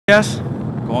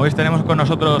Como veis, tenemos con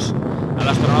nosotros al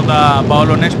astronauta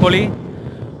Paolo Nespoli,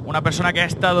 una persona que ha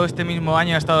estado este mismo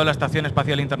año, ha estado en la Estación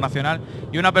Espacial Internacional,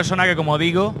 y una persona que, como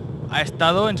digo, ha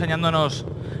estado enseñándonos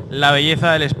la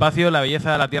belleza del espacio, la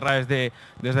belleza de la Tierra desde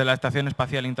la Estación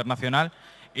Espacial Internacional,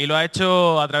 y lo ha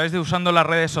hecho a través de usando las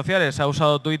redes sociales. Ha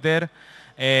usado Twitter,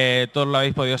 todos lo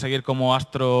habéis podido seguir como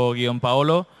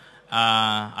astro-paolo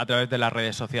a través de las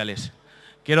redes sociales.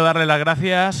 Quiero darle las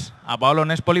gracias a Paolo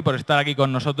Nespoli por estar aquí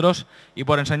con nosotros y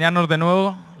por enseñarnos de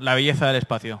nuevo la belleza del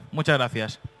espacio. Muchas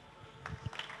gracias.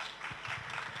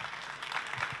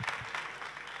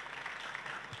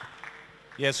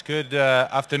 Yes, good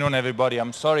afternoon, everybody.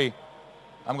 I'm sorry,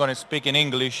 I'm going to speak in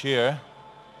English here.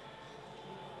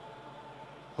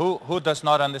 Who does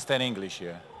not understand English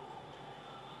here?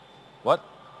 What?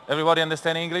 Everybody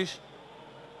understand English?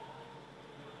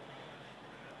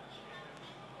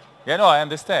 Yeah, no, I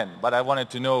understand, but I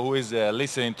wanted to know who is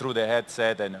listening through the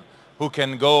headset and who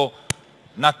can go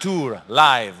nature,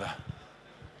 live.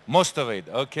 Most of it.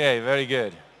 Okay, very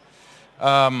good.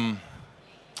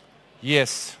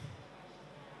 Yes.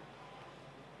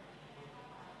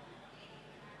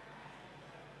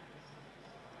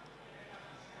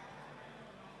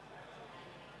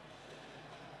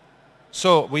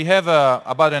 So we have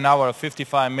about an hour,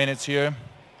 55 minutes here.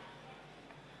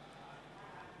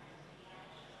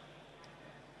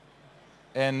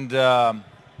 And I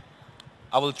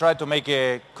will try to make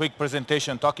a quick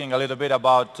presentation talking a little bit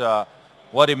about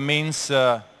what it means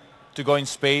to go in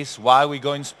space, why we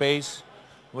go in space.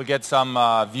 We'll get some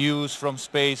views from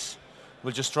space.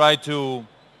 We'll just try to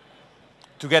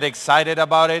get excited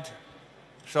about it.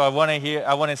 So I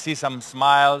want to see some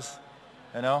smiles,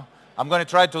 you know. I'm going to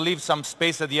try to leave some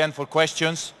space at the end for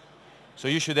questions. So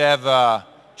you should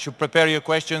prepare your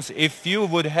questions. If you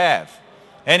would have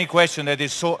any question that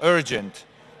is so urgent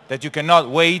that you cannot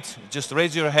wait, just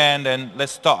raise your hand and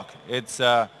let's talk. It's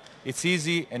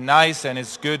easy and nice, and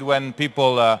it's good when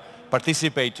people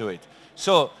participate to it.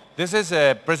 So this is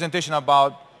a presentation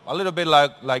about a little bit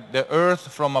like the Earth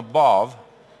from above.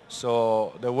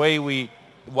 So the way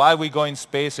why we go in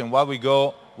space and why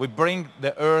we bring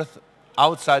the Earth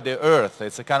outside the Earth.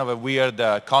 It's a kind of a weird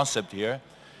concept here.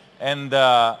 And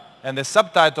the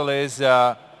subtitle is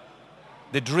The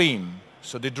Dream.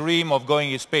 So the dream of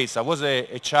going in space. I was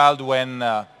a child when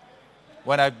I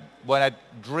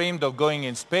dreamed of going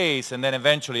in space, and then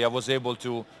eventually I was able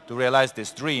to realize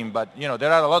this dream. But you know,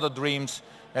 there are a lot of dreams,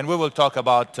 and we will talk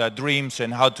about dreams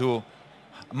and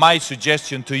my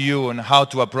suggestion to you on how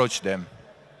to approach them.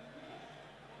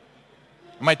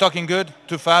 Am I talking good?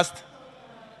 Too fast?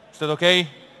 Is that okay?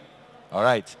 All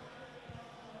right.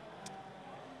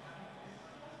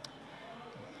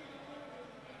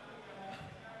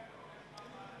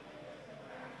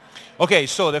 Okay,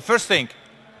 so the first thing,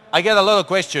 I get a lot of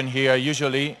questions here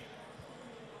usually,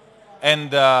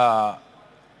 and I've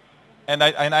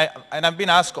been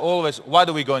asked always, why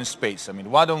do we go in space? I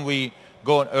mean, why don't we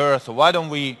go on Earth? Why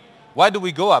do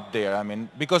we go up there? I mean,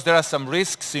 because there are some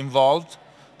risks involved,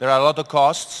 there are a lot of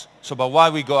costs. So, but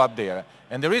why we go up there?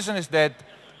 And the reason is that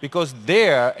because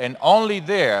there and only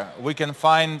there we can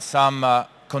find some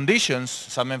conditions,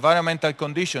 some environmental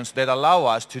conditions that allow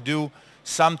us to do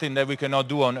something that we cannot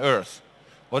do on Earth.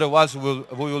 Otherwise we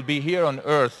will be here on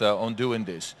Earth on doing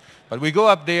this. But we go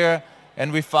up there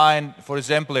and we find, for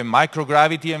example, a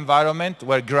microgravity environment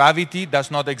where gravity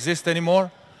does not exist anymore.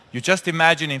 You just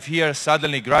imagine if here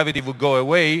suddenly gravity would go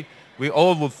away, we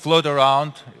all would float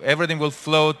around, everything will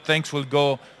float, things will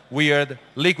go weird,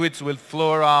 liquids will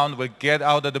flow around, will get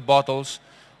out of the bottles.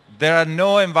 There are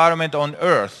no environment on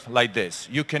Earth like this.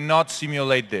 You cannot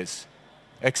simulate this,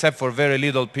 except for very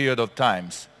little period of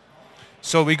times.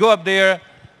 So we go up there,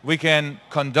 we can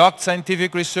conduct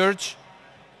scientific research,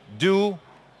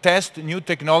 test new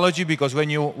technology, because when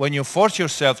you force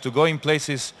yourself to go in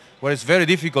places where it's very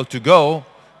difficult to go,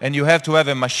 and you have to have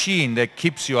a machine that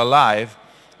keeps you alive,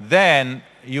 then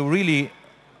you really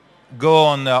go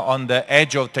on the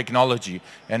edge of technology.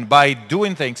 And by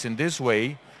doing things in this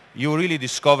way, you really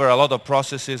discover a lot of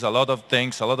processes, a lot of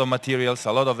things, a lot of materials,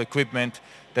 a lot of equipment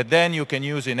that then you can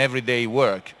use in everyday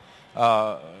work.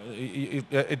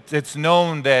 It's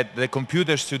known that the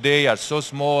computers today are so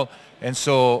small and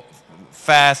so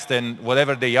fast and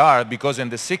whatever they are because in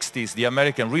the 60s the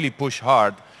Americans really pushed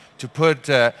hard to put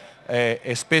a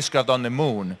spacecraft on the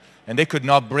moon, and they could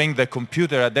not bring the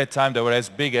computer at that time that were as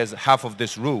big as half of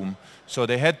this room, so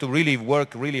they had to really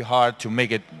work really hard to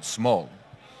make it small.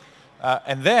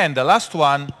 And then the last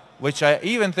one, which I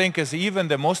even think is even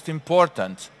the most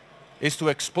important, is to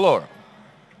explore.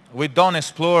 We don't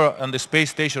explore on the space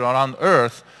station around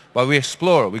Earth, but we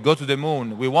explore, we go to the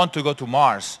moon, we want to go to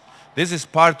Mars. This is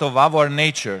part of our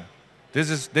nature. This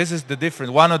is the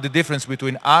difference, one of the difference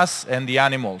between us and the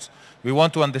animals. We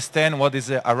want to understand what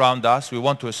is around us, we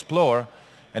want to explore,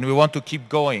 and we want to keep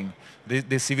going.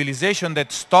 The civilization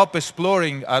that stopped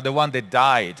exploring are the one that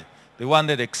died. The one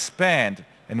that expand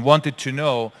and wanted to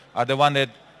know are the one that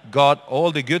got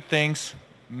all the good things,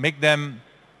 make them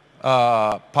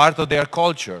part of their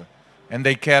culture. And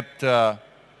they kept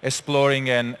exploring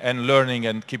and learning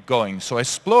and keep going. So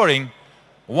exploring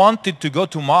wanted to go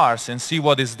to Mars and see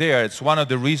what is there. It's one of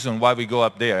the reasons why we go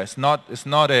up there. It's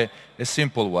not a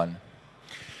simple one.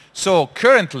 So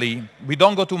currently, we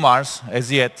don't go to Mars as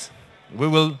yet. We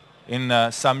will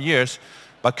in some years.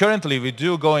 But currently, we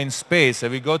do go in space,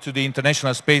 and we go to the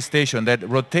International Space Station that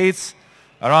rotates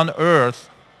around Earth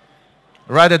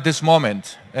right at this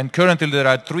moment. And currently, there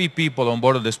are 3 people on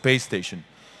board of the space station.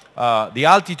 The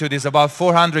altitude is about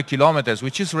 400 kilometers,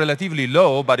 which is relatively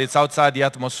low, but it's outside the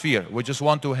atmosphere. We just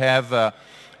want to have a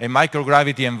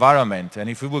microgravity environment. And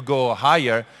if we would go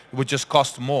higher, it would just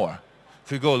cost more.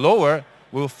 If we go lower,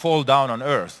 we'll fall down on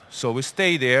Earth. So we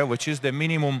stay there, which is the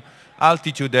minimum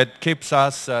altitude that keeps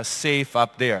us safe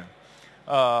up there.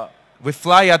 We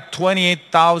fly at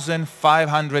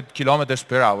 28,500 kilometers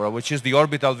per hour, which is the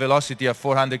orbital velocity of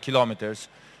 400 kilometers.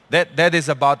 That is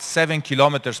about 7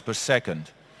 kilometers per second.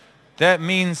 That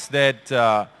means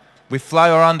that we fly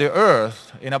around the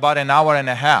Earth in about an hour and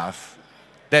a half.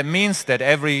 That means that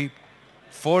every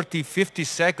 40, 50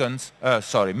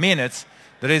 minutes,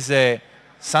 there is a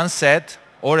sunset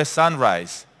or a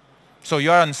sunrise. So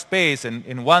you are in space, and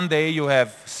in one day you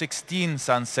have 16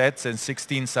 sunsets and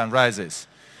 16 sunrises.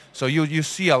 So you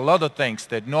see a lot of things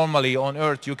that normally on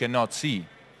Earth you cannot see.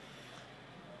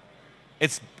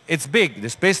 It's big.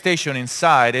 The space station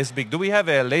inside is big. Do we have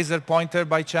a laser pointer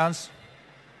by chance?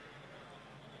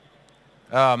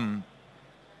 I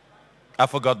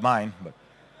forgot mine. But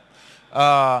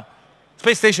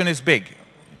space station is big.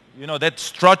 You know, that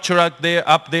structure up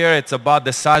there, it's about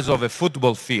the size of a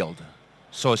football field.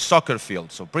 So a soccer field,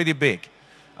 so pretty big.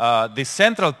 The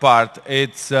central part,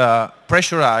 it's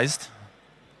pressurized.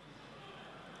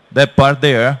 That part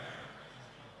there.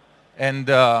 And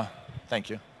thank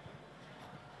you.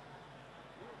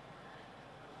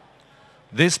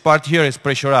 This part here is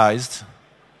pressurized.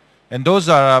 And those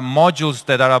are modules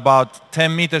that are about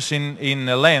 10 meters in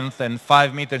length and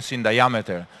 5 meters in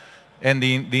diameter. And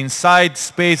the inside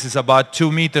space is about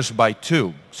 2 meters by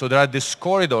 2. So there are these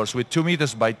corridors with 2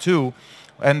 meters by 2.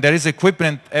 And there is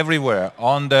equipment everywhere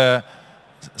on the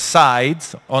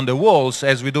sides, on the walls,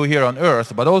 as we do here on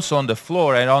Earth, but also on the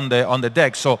floor and on the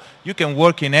deck. So you can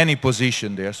work in any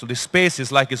position there. So the space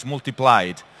is like it's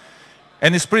multiplied.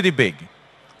 And it's pretty big.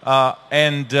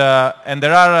 And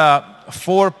there are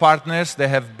 4 partners that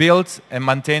have built and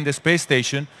maintained the space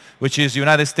station, which is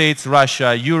United States,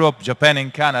 Russia, Europe, Japan,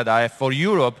 and Canada. For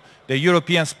Europe, the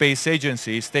European Space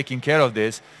Agency is taking care of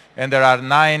this. And there are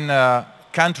 9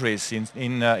 countries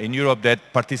in Europe that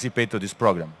participate to this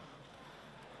program.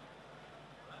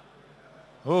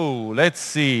 Oh, let's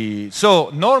see.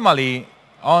 So normally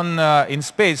in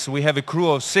space we have a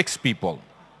crew of 6 people,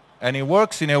 and it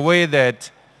works in a way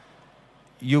that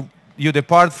you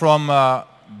depart from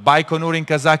Baikonur in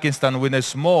Kazakhstan with a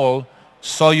small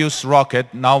Soyuz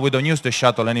rocket. Now we don't use the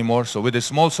shuttle anymore, so with a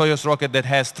small Soyuz rocket that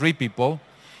has 3 people.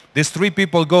 These 3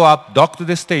 people go up, dock to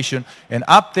the station, and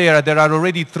up there are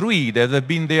already 3 that have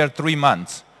been there 3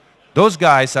 months. Those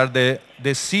guys are the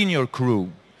senior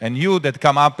crew, and you that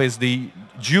come up is the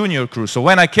junior crew. So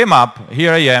when I came up,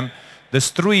 here I am, these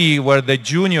 3 were the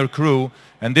junior crew,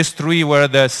 and these 3 were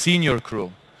the senior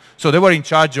crew. So they were in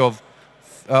charge of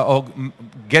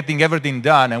getting everything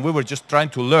done, and we were just trying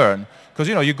to learn. Because,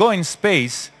 you know, you go in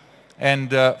space, and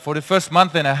for the first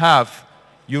month and a half,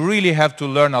 you really have to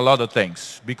learn a lot of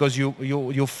things, because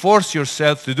you force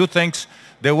yourself to do things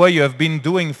the way you have been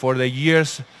doing for the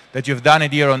years that you've done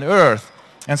it here on Earth.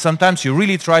 And sometimes you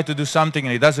really try to do something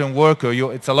and it doesn't work, or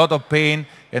it's a lot of pain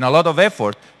and a lot of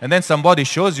effort. And then somebody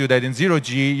shows you that in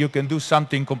 0G you can do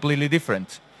something completely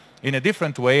different, in a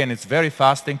different way, and it's very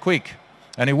fast and quick,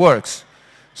 and it works.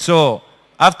 So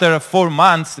after 4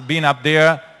 months being up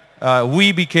there,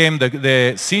 we became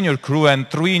the senior crew, and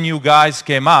 3 new guys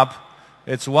came up.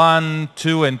 It's 1,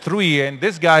 2, and 3, and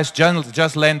these guys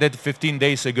just landed 15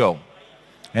 days ago.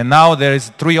 And now there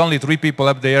is only 3 people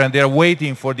up there, and they're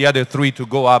waiting for the other 3 to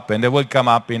go up, and they will come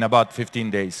up in about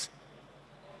 15 days.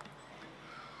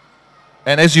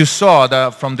 And as you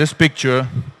saw from this picture,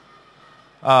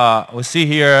 we see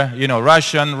here, you know,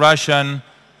 Russian,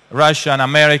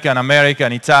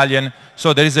 American, Italian.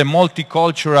 So there is a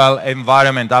multicultural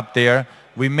environment up there.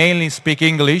 we mainly speak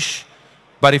English,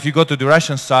 but if you go to the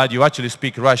Russian side, you actually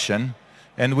speak Russian.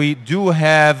 And we do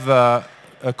have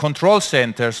control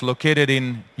centers located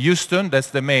in Houston, that's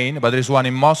the main, but there is one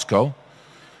in Moscow.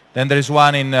 Then there is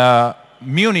one in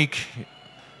Munich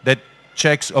that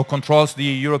checks or controls the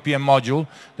European module.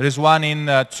 There is one in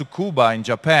Tsukuba in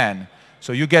Japan.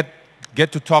 So you get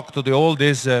to talk to all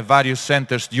these various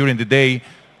centers during the day,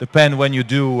 depend when you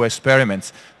do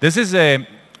experiments. This is a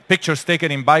pictures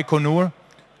taken in Baikonur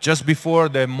just before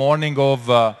the morning of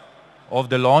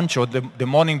the launch, or the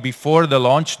morning before the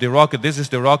launch. The rocket, this is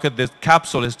the rocket, the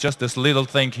capsule is just this little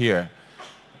thing here.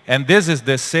 And this is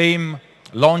the same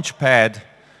launch pad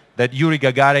that Yuri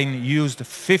Gagarin used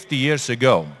 50 years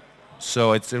ago.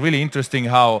 So it's really interesting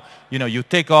how, you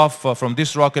take off from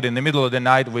this rocket in the middle of the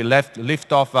night. We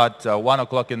lift off at 1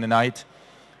 o'clock in the night.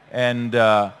 And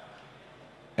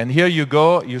here you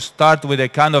go. You start with a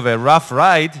kind of a rough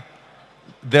ride.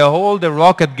 The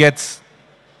rocket gets,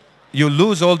 you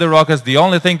lose all the rockets. The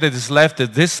only thing that is left is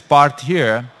this part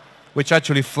here, which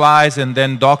actually flies and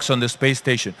then docks on the space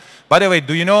station. By the way,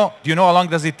 do you know how long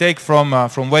does it take from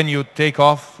when you take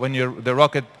off, when the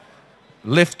rocket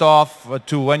lift off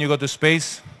to when you go to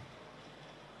space?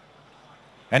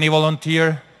 Any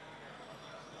volunteer?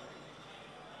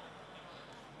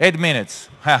 8 minutes.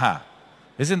 Haha.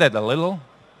 Isn't that a little?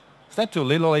 Is that too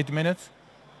little, 8 minutes?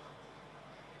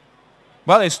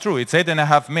 Well, it's true. It's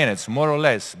 8.5 minutes, more or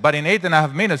less. But in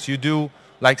 8.5 minutes, you do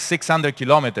like 600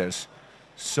 kilometers.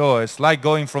 So it's like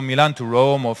going from Milan to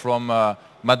Rome or from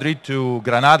Madrid to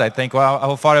Granada, I think. Well,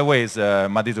 how far away is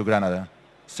Madrid to Granada?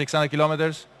 600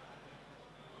 kilometers?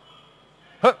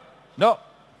 Huh? No?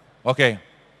 Okay.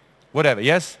 Whatever.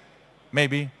 Yes?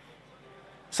 Maybe?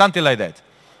 Something like that.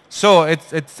 So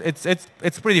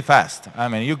it's pretty fast. I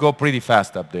mean, you go pretty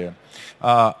fast up there.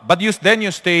 But then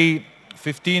you stay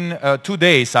 2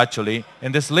 days actually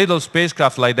in this little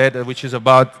spacecraft like that, which is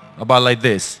about like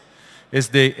this. It's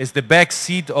the back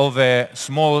seat of a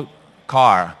small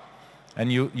car.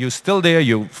 And you're still there,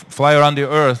 you fly around the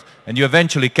Earth, and you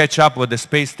eventually catch up with the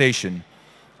space station.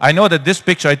 I know that this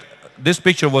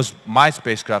picture was my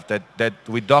spacecraft that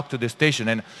we docked to the station.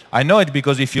 And I know it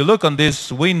because if you look on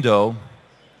this window,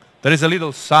 there is a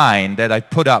little sign that I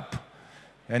put up.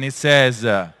 And it says,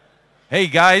 hey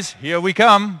guys, here we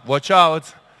come, watch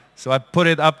out. So I put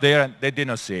it up there and they did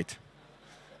not see it.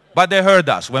 But they heard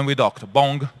us when we docked,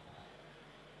 bong.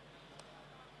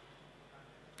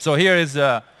 So here is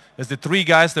the 3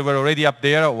 guys that were already up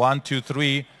there, 1, 2,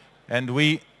 3, and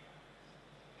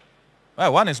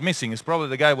well, one is missing. It's probably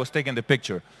the guy who was taking the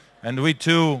picture. And we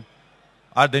 2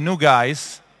 are the new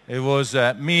guys. It was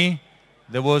me.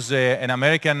 There was an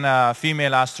American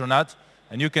female astronaut,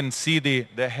 and you can see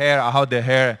the hair, how the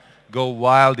hair go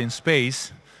wild in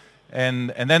space. And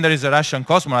then there is a Russian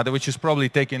cosmonaut, which is probably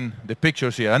taking the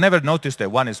pictures here. I never noticed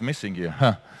that one is missing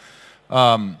here.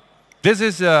 This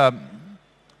is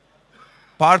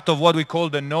part of what we call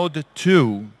the Node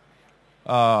 2,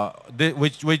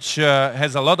 which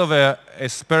has a lot of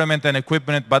experiment and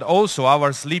equipment, but also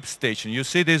our sleep station. You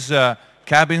see these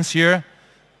cabins here?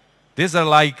 These are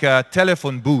like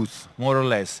telephone booths, more or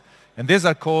less. And these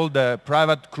are called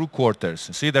private crew quarters.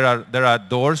 See, there are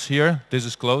doors here. This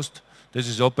is closed. This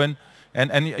is open.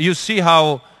 And you see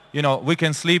how, we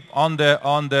can sleep on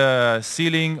the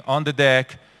ceiling, on the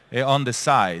deck, on the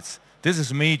sides. This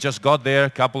is me, just got there a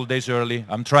couple of days early.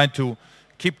 I'm trying to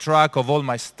keep track of all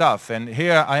my stuff. And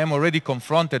here I am already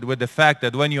confronted with the fact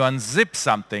that when you unzip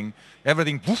something,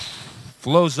 everything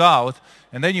flows out,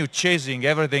 and then you're chasing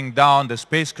everything down the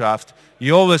spacecraft.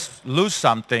 You always lose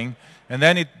something, and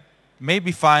then it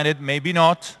maybe find it, maybe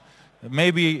not.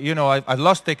 Maybe, I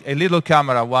lost a little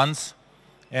camera once,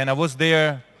 and I was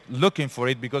there looking for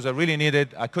it because I really needed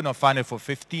it. I could not find it for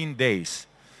 15 days.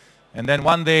 And then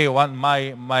one day,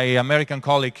 my American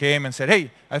colleague came and said, hey,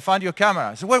 I found your camera.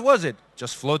 I said, where was it?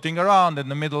 Just floating around in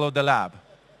the middle of the lab.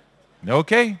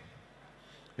 Okay,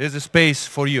 here's a space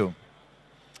for you.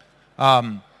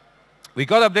 We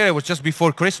got up there, it was just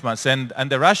before Christmas, and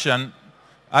the Russian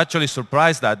actually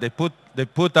surprised that. They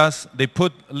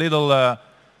put little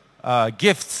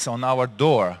gifts on our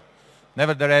door.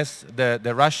 Nevertheless,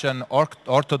 the Russian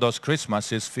Orthodox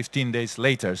Christmas is 15 days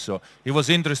later, so it was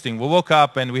interesting. We woke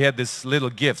up and we had these little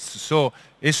gifts. So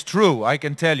it's true, I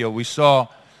can tell you, we saw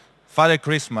Father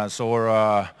Christmas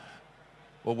or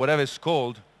whatever it's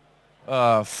called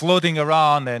floating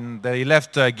around, and they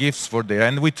left gifts for there,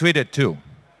 and we tweeted too.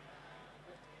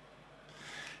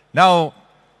 Now,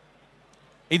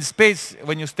 in space,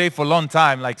 when you stay for a long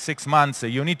time, like 6 months,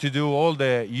 you need to do all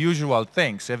the usual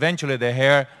things. Eventually, the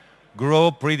hair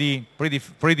grow pretty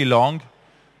long,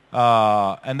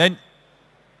 and then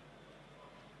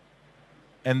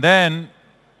and then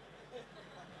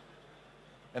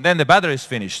the battery is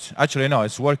finished. Actually, no,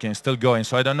 it's working, it's still going,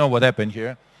 so I don't know what happened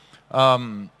here.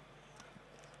 And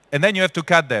then you have to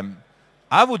cut them.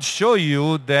 I would show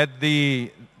you that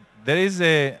there is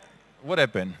a, what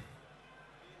happened?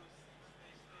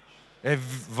 A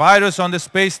virus on the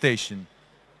space station.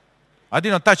 I did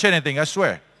not touch anything, I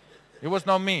swear. It was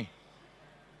not me.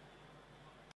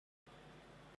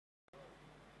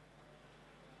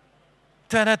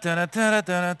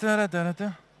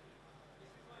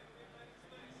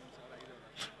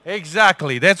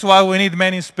 Exactly, that's why we need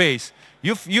men in space.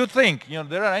 You think,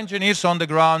 there are engineers on the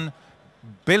ground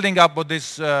building up with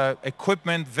this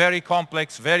equipment, very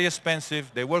complex, very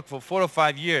expensive. They work for 4 or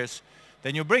 5 years.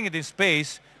 Then you bring it in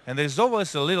space, and there's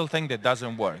always a little thing that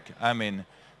doesn't work. I mean,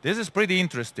 this is pretty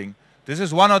interesting. This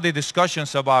is one of the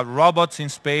discussions about robots in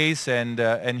space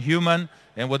and human,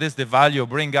 and what is the value of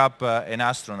bring up an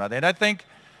astronaut. And I think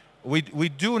we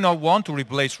do not want to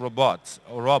replace robots.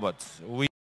 We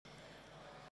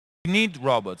need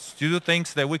robots to do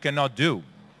things that we cannot do.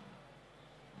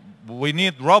 We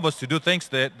need robots to do things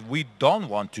that we don't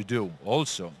want to do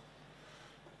also.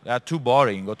 They are too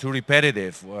boring or too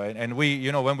repetitive. And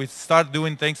when we start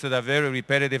doing things that are very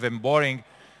repetitive and boring,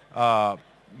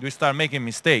 we start making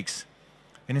mistakes.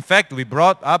 And in fact, we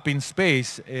brought up in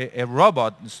space a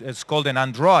robot. It's called an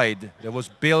android that was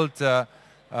built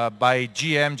by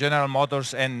GM, General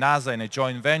Motors, and NASA in a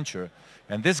joint venture.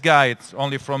 And this guy, it's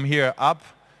only from here up,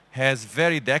 has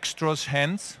very dexterous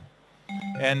hands.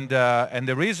 And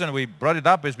the reason we brought it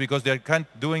up is because they're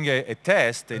doing a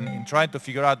test in trying to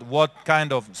figure out what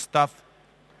kind of stuff.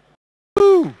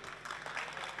 Woo!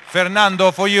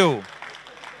 Fernando, for you.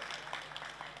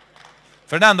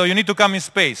 Fernando, you need to come in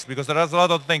space because there are a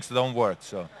lot of things that don't work.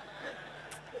 So,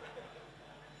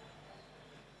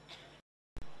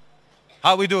 how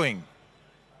are we doing?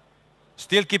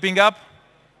 Still keeping up?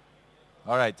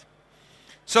 All right.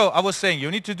 So I was saying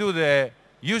you need to do the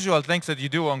usual things that you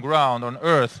do on ground, on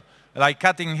Earth, like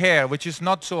cutting hair, which is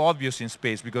not so obvious in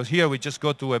space because here we just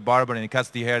go to a barber and he cuts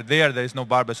the hair. There is no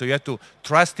barber, so you have to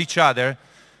trust each other.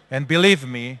 And believe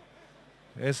me,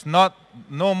 it's no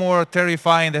more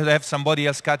terrifying than to have somebody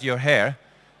else cut your hair.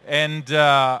 And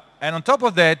on top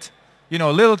of that,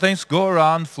 little things go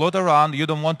around, float around. You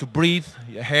don't want to breathe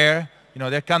your hair.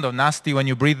 They're kind of nasty when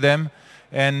you breathe them.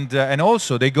 And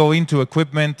also they go into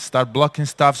equipment, start blocking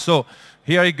stuff. So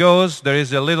here it goes. There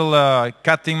is a little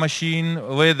cutting machine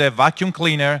with a vacuum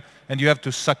cleaner, and you have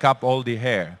to suck up all the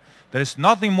hair. There is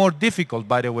nothing more difficult,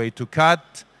 by the way, to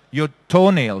cut your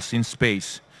toenails in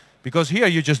space. Because here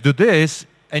you just do this,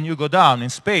 and you go down. In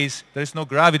space, there is no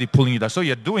gravity pulling you down. So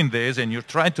you're doing this, and you're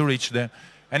trying to reach them.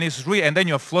 And then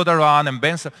you float around and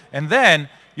bend. And then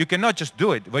you cannot just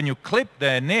do it. When you clip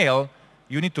the nail,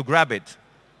 you need to grab it,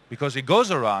 because it goes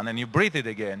around, and you breathe it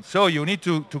again. So you need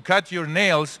to cut your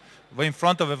nails in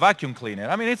front of a vacuum cleaner.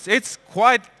 I mean, it's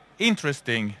quite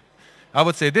interesting. I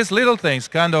would say these little things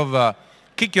kind of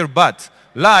kick your butt.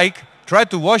 Like, try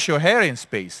to wash your hair in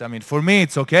space. I mean, for me,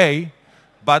 it's okay.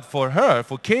 But for her,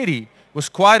 for Katie,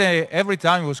 every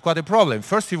time it was quite a problem.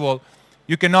 First of all,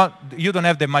 you don't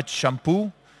have that much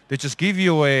shampoo. They just give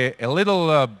you a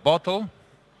little bottle,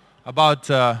 about,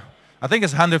 I think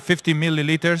it's 150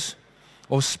 milliliters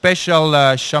of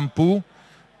special shampoo,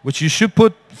 which you should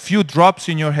put few drops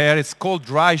in your hair. It's called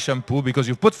dry shampoo because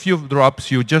you put few drops,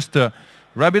 you just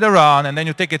rub it around, and then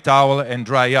you take a towel and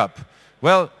dry up.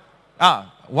 Well,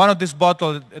 one of these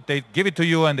bottles, they give it to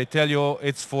you and they tell you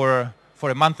it's for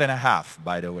a month and a half,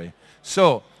 by the way.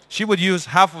 So she would use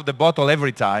half of the bottle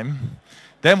every time,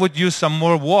 then would use some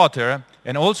more water,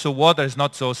 and also water is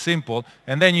not so simple.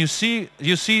 And then you see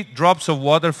drops of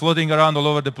water floating around all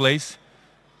over the place.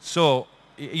 So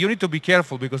you need to be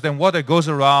careful because then water goes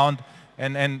around,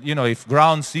 and if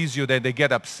ground sees you, then they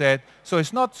get upset. So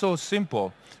it's not so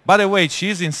simple. By the way,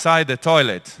 she's inside the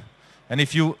toilet. And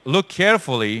if you look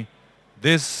carefully,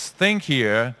 this thing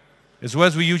here is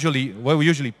where we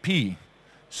usually pee.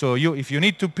 So if you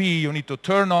need to pee, you need to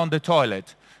turn on the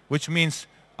toilet, which means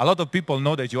a lot of people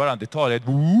know that you are on the toilet.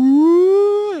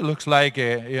 It looks like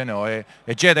a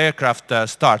jet aircraft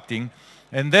starting.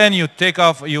 And then you take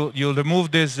off, you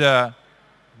remove this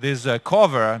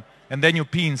cover, and then you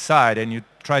pee inside, and you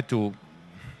try to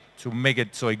make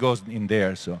it so it goes in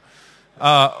there. So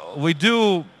we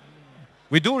do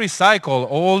recycle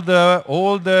all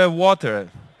the water,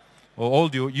 or all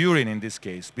the urine in this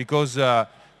case, because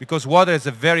water is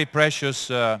a very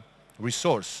precious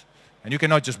resource, and you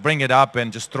cannot just bring it up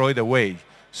and just throw it away.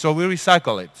 So we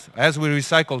recycle it, as we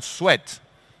recycle sweat.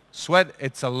 Sweat,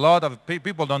 it's a lot of,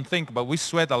 people don't think, but we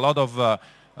sweat a lot of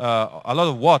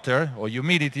water or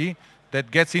humidity, that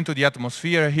gets into the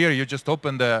atmosphere. Here you just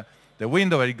open the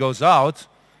window and it goes out.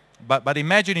 But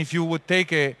imagine if you would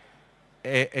take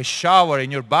a shower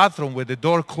in your bathroom with the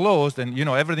door closed and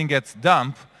everything gets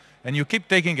damp, and you keep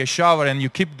taking a shower and you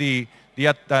keep the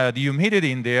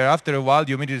humidity in there. After a while, the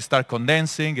humidity starts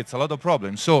condensing. It's a lot of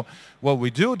problems. So what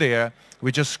we do there,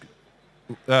 we just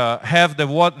have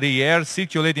the air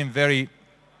circulating very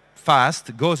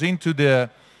fast, goes into the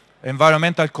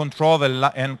environmental control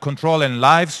and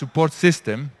life support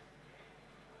system,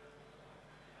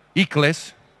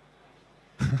 ECLES,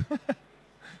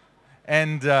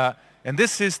 and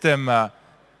this system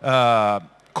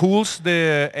cools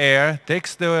the air,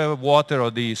 takes the water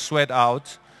or the sweat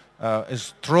out,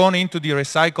 is thrown into the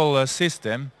recycle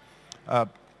system,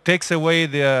 takes away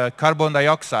the carbon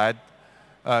dioxide,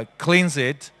 cleans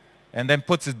it, and then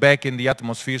puts it back in the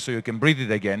atmosphere so you can breathe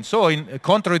it again. So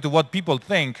contrary to what people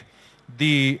think,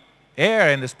 the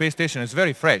air in the space station is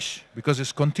very fresh because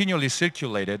it's continually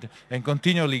circulated and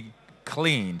continually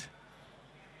cleaned.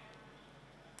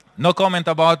 No comment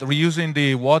about reusing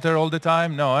the water all the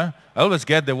time? No, I always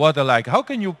get the water like, how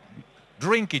can you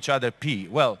drink each other pee?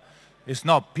 Well, it's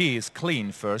not pee, it's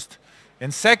clean first.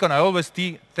 And second, I always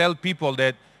tell people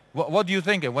that, what do you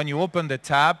think? When you open the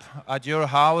tap at your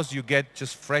house, you get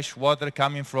just fresh water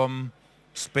coming from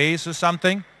space or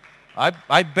something?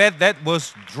 I bet that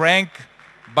was drank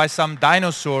by some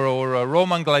dinosaur or a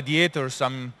Roman gladiator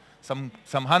some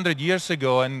 100 years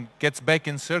ago and gets back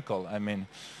in circle. I mean,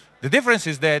 the difference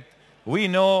is that we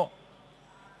know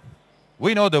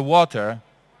the water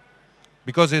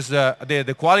because it's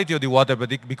the quality of the water, but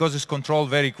because it's controlled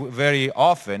very, very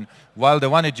often, while the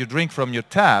one that you drink from your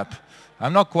tap,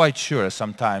 I'm not quite sure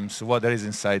sometimes what there is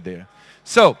inside there.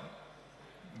 So,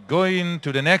 going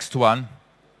to the next one,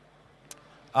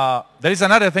 there is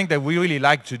another thing that we really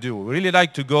like to do. We really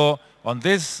like to go on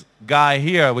this guy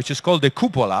here, which is called the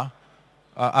cupola.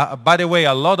 By the way,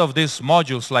 a lot of these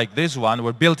modules like this one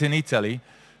were built in Italy.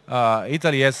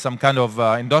 Italy has some kind of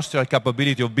industrial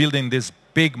capability of building these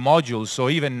big modules, so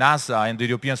even NASA and the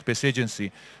European Space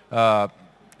Agency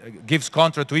gives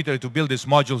contract to Italy to build these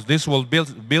modules. This was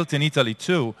built in Italy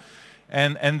too.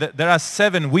 And there are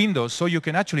 7 windows, so you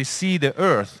can actually see the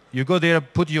Earth. You go there,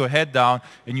 put your head down,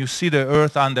 and you see the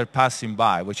Earth under passing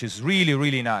by, which is really,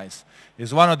 really nice.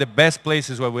 It's one of the best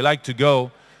places where we like to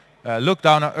go, look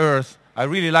down at Earth. I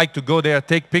really like to go there,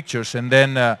 take pictures, and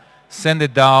then send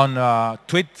it down,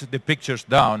 tweet the pictures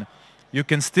down. You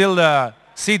can still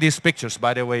see these pictures,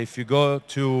 by the way, if you go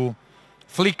to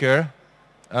Flickr.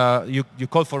 You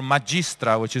call for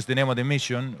Magistra, which is the name of the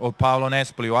mission, or Paolo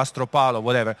Nespoli, or Astro Paolo,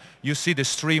 whatever. You see the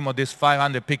stream of these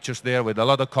 500 pictures there with a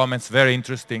lot of comments, very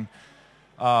interesting.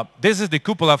 This is the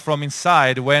cupola from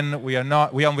inside when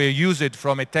we use it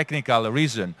from a technical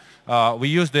reason.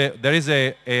 There is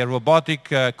a robotic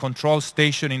control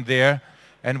station in there,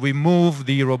 and we move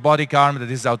the robotic arm that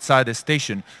is outside the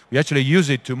station. We actually use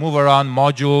it to move around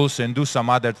modules and do some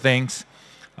other things.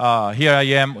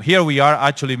 Here we are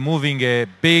actually moving a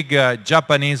big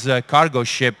Japanese cargo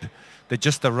ship that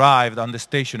just arrived on the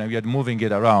station, and we are moving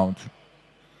it around.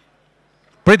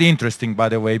 Pretty interesting, by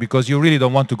the way, because you really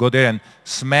don't want to go there and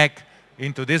smack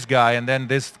into this guy, and then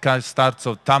this guy starts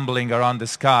tumbling around the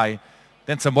sky.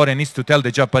 Then somebody needs to tell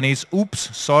the Japanese,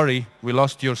 oops, sorry, we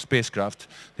lost your spacecraft.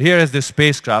 Here is the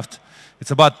spacecraft.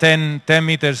 It's about 10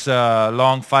 meters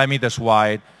long, 5 meters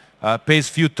wide, weighs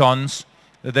few tons.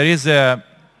 There is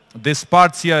this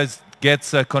part here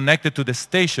gets connected to the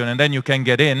station, and then you can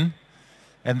get in.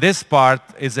 And this part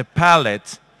is a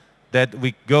pallet that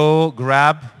we go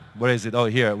grab. Where is it? Oh,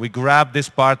 here. We grab this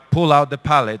part, pull out the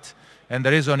pallet, and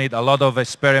there is on it a lot of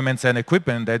experiments and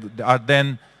equipment that are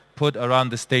then put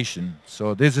around the station.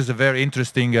 So this is a very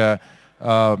interesting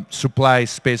supply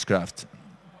spacecraft.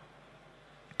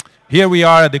 Here we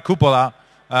are at the cupola,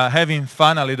 having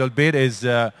fun a little bit. Is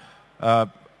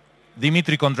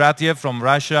Dmitry Kondratiev from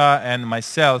Russia and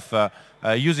myself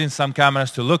using some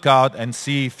cameras to look out and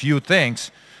see few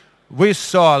things. We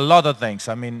saw a lot of things.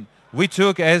 I mean, we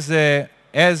took as a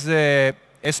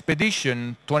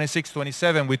expedition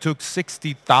 26-27, we took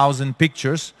 60,000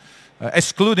 pictures,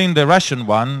 excluding the Russian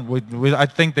one. I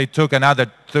think they took another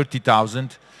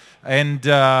 30,000. And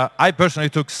I personally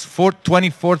took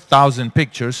 24,000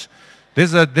 pictures.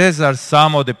 These are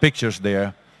some of the pictures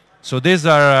there. So these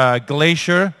are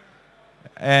glacier.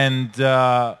 And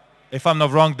if I'm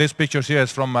not wrong, this picture here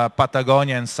is from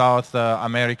Patagonia in South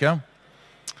America.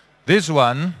 This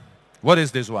one, what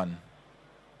is this one?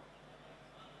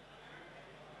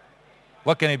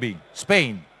 What can it be?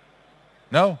 Spain?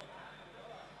 No?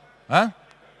 Huh?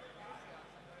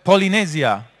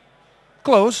 Polynesia?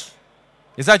 Close.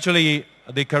 It's actually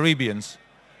the Caribbeans.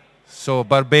 So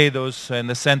Barbados and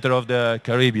the center of the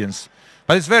Caribbeans.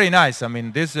 But it's very nice. I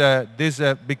mean, this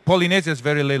big Polynesia is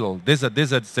very little. It's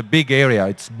a big area.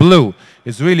 It's blue.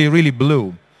 It's really, really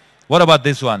blue. What about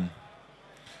this one?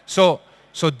 So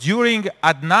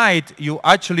at night,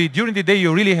 during the day,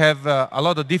 you really have a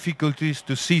lot of difficulties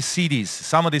to see cities.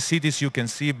 Some of the cities you can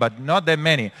see, but not that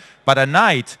many. But at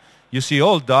night, you see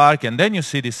all dark, and then you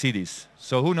see the cities.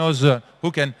 So who knows?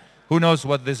 Who knows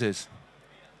what this is?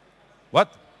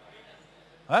 What?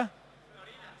 Huh?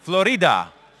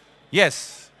 Florida.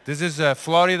 Yes, this is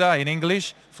Florida in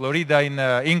English. Florida in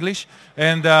English,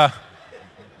 and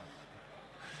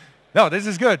no, this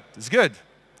is good. It's good.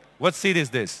 What city is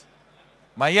this?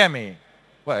 Miami.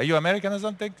 What, are you American or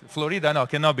something? Florida? No,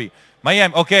 cannot be.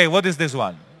 Miami. Okay, what is this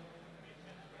one?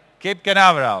 Cape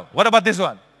Canaveral. What about this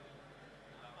one?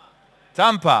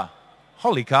 Tampa.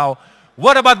 Holy cow.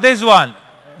 What about this one?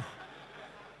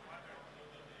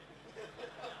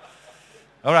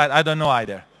 All right, I don't know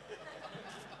either.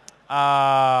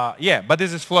 Yeah, but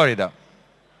this is Florida.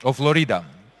 Or Florida.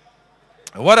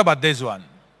 What about this one?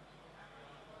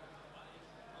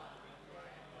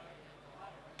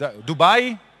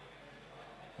 Dubai?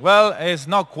 Well, it's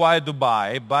not quite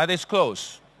Dubai, but it's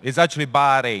close. It's actually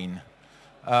Bahrain.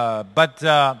 But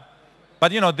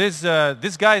you know,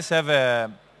 these guys have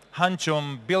a hunch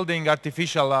on building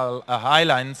artificial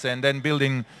islands and then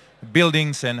building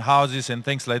buildings and houses and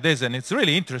things like this. And it's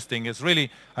really interesting. It's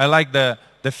really, I like the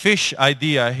fish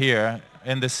idea here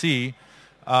in the sea.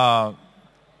 But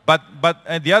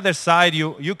at the other side,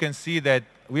 you can see that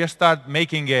we start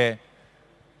making a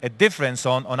difference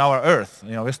on our Earth.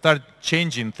 You know, we start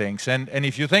changing things. And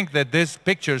if you think that these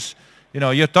pictures, you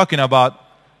know, you're talking about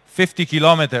 50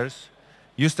 kilometers,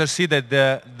 you start to see that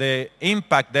the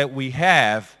impact that we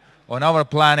have on our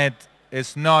planet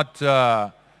is not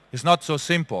so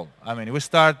simple. I mean, we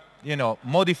start, you know,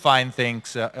 modifying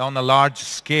things on a large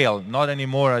scale, not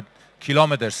anymore at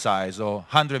kilometer size or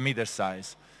 100-meter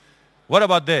size. What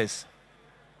about this?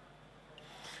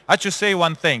 I should say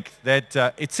one thing, that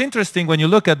it's interesting when you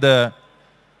look at the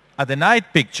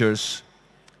night pictures,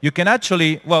 you can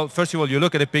actually, well, first of all, you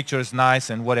look at the picture, it's nice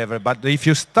and whatever, but if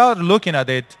you start looking at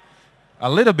it a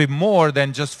little bit more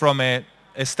than just from an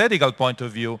aesthetical point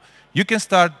of view, you can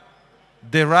start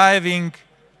deriving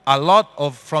a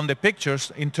lot from the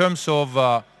pictures in terms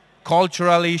of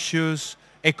cultural issues,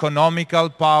 economical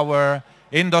power,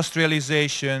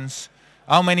 industrializations,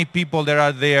 how many people there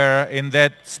are there in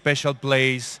that special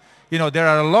place. You know, there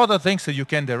are a lot of things that you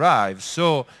can derive.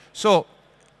 So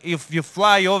if you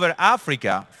fly over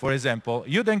Africa, for example,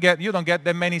 you don't get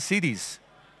that many cities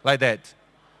like that.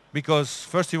 Because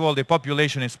first of all, the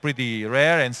population is pretty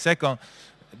rare, and second,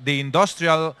 the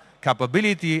industrial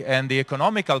capability and the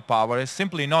economical power is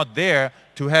simply not there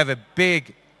to have a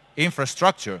big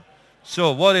infrastructure.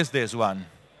 So what is this one?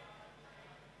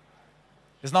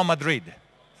 It's not Madrid.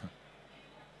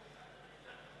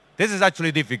 This is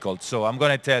actually difficult, so I'm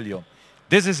going to tell you.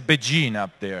 This is Beijing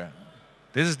up there.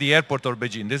 This is the airport of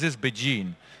Beijing. This is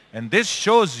Beijing. And this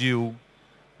shows you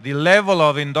the level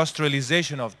of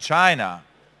industrialization of China,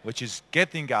 which is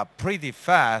getting up pretty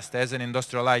fast as an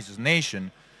industrialized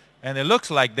nation. And it looks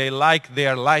like they like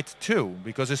their light too,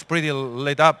 because it's pretty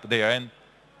lit up there.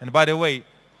 And by the way,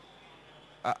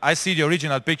 I see the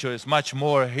original picture is much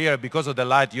more here. Because of the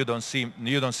light, you don't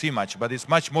see much, but it's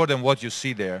much more than what you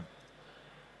see there.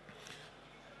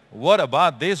 What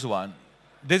about this one?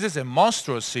 This is a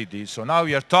monstrous city. So now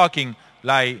we are talking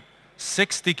like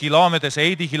 60 kilometers,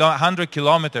 80 kilometers, 100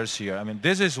 kilometers here. I mean,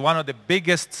 this is one of the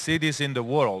biggest cities in the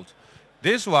world.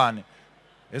 This one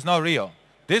is not real.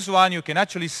 This one you can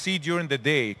actually see during the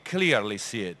day, clearly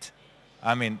see it.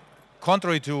 I mean,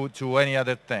 contrary to any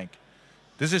other thing.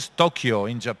 This is Tokyo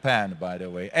in Japan, by the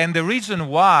way. And the reason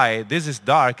why this is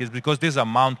dark is because these are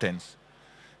mountains.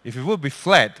 If it would be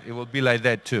flat, it would be like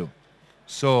that too.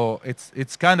 So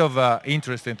it's kind of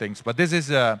interesting things. But this is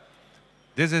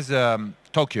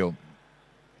Tokyo.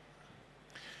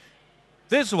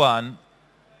 This one,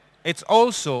 it's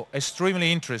also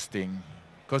extremely interesting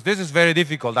because this is very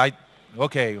difficult.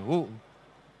 Okay,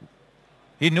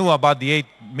 he knew about the 8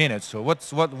 minutes. So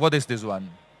what is this one?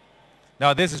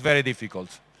 Now this is very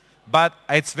difficult, but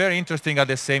it's very interesting at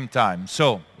the same time.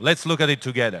 So let's look at it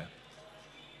together.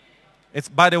 It's,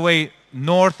 by the way,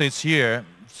 north is here.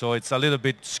 So it's a little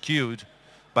bit skewed.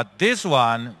 But this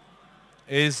one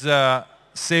is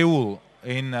Seoul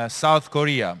in South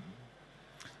Korea.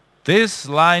 This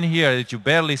line here that you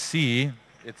barely see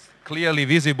it's clearly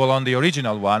visible on the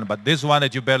original one, but this one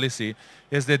that you barely see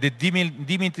is the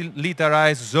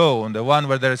demilitarized zone, the one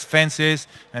where there's fences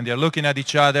and they're looking at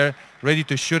each other, ready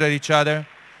to shoot at each other.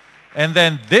 And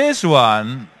then this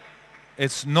one,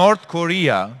 it's North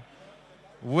Korea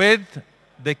with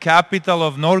the capital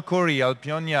of North Korea,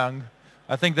 Pyongyang.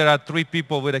 I think there are 3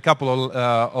 people with a couple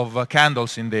of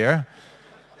candles in there.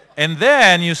 And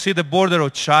then you see the border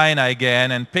of China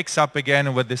again and picks up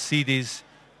again with the cities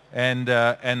and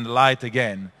light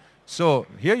again. So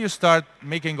here you start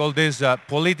making all these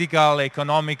political,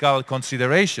 economical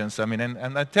considerations. I mean,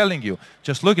 and I'm telling you,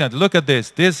 just looking at, look at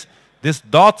this. These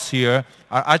dots here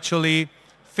are actually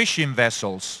fishing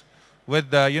vessels.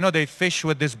 With you know, they fish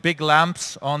with these big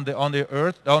lamps on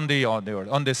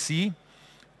the sea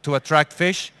to attract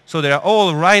fish. So they are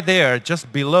all right there,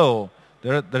 just below.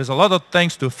 There's a lot of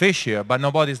things to fish here, but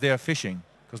nobody's there fishing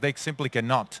because they simply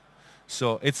cannot.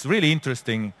 So it's really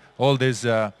interesting, all these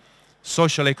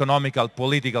social, economical,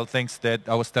 political things that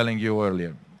I was telling you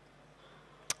earlier.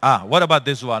 What about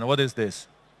this one? What is this?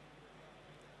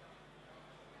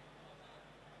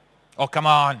 Oh, come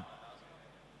on.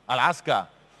 Alaska.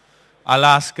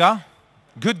 Alaska.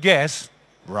 Good guess.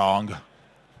 Wrong.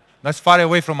 That's far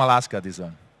away from Alaska, this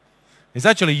one. It's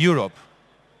actually Europe.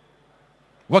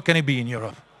 What can it be in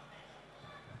Europe?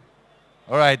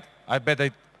 All right, I better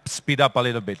speed up a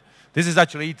little bit. This is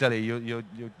actually Italy. You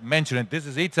mentioned it. This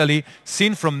is Italy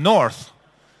seen from north.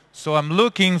 So I'm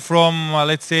looking from,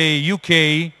 let's say,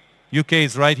 UK. UK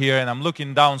is right here, and I'm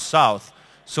looking down south.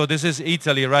 So this is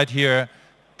Italy right here.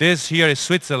 This here is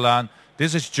Switzerland.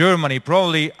 This is Germany.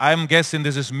 Probably, I'm guessing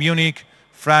this is Munich,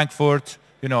 Frankfurt,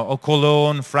 you know, or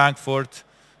Cologne, Frankfurt,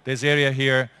 this area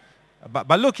here.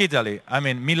 But look, Italy. I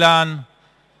mean, Milan,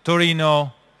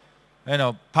 Torino, you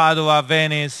know, Padua,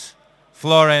 Venice,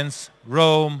 Florence,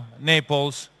 Rome,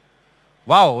 Naples.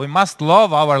 Wow, we must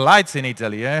love our lights in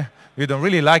Italy, eh? We don't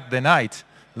really like the night.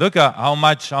 Look at how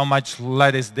much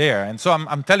light is there. And so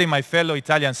I'm telling my fellow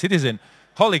Italian citizen,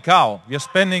 holy cow, you're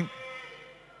spending,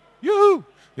 you're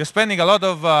spending a lot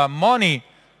of money,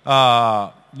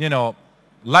 you know,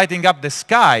 lighting up the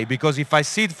sky, because if I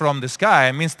see it from the sky,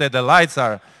 it means that the lights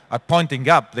are pointing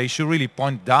up. They should really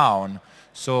point down.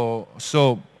 So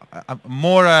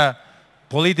more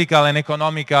political and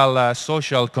economical,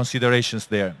 social considerations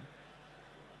there.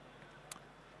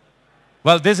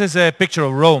 Well, this is a picture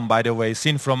of Rome, by the way,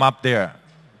 seen from up there.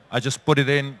 I just put it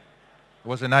in. It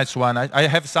was a nice one. I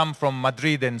have some from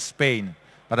Madrid and Spain,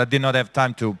 but I did not have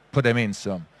time to put them in.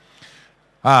 So,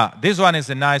 this one is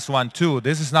a nice one too.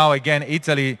 This is now again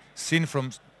Italy seen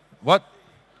from what?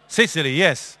 Sicily,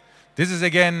 yes. This is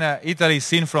again Italy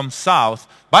seen from south.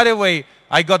 By the way,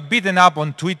 I got beaten up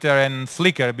on Twitter and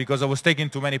Flickr because I was taking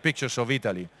too many pictures of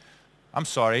Italy. I'm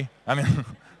sorry. I mean,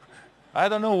 I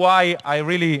don't know why I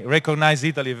really recognize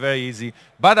Italy very easy.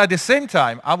 But at the same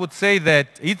time, I would say that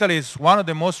Italy is one of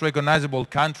the most recognizable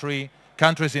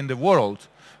countries in the world.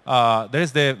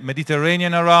 There's the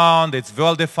Mediterranean around, it's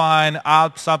well-defined,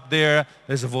 Alps up there,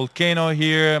 there's a volcano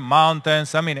here,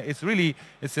 mountains. I mean, it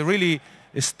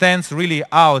stands really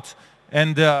out.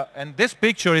 And this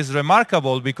picture is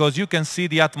remarkable because you can see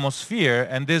the atmosphere,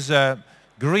 and this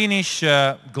greenish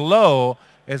glow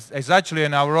is actually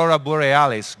an aurora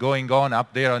borealis going on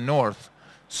up there north.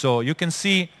 So you can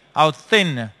see how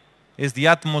thin is the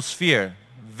atmosphere.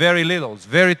 Very little, it's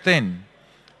very thin.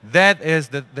 That is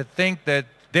the thing that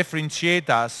differentiates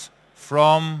us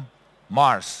from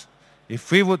Mars.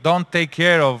 If we don't take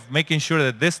care of making sure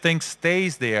that this thing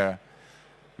stays there,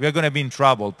 we're going to be in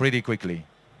trouble pretty quickly.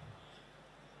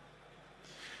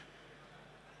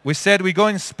 We said we go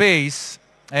in space,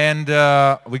 and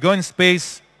we go in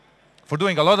space for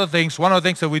doing a lot of things. One of the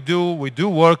things that we do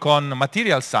work on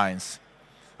material science.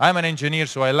 I'm an engineer,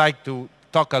 so I like to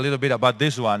talk a little bit about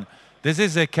this one. This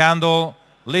is a candle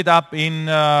lit up in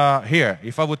here.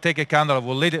 If I would take a candle, I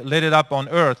would lit it up on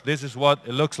Earth. This is what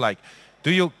it looks like.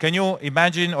 Can you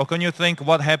imagine, or can you think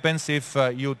what happens if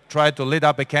you try to lit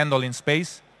up a candle in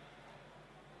space?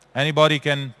 Anybody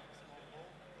can?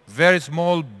 Very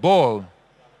small ball.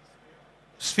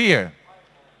 Sphere.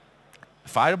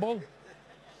 Fireball?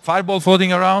 Fireball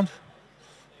floating around?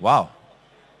 Wow.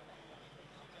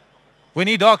 We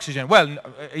need oxygen. Well,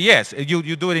 yes,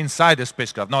 you do it inside the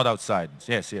spacecraft, not outside.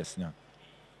 Yes, no.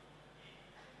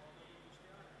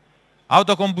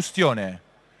 Autocombustione.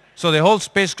 So the whole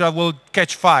spacecraft will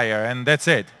catch fire, and that's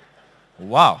it.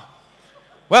 Wow.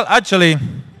 Well, actually,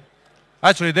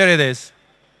 there it is.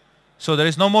 So there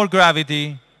is no more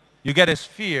gravity. You get a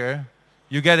sphere.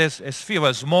 You get a sphere,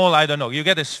 well, small, I don't know. You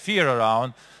get a sphere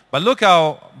around. But look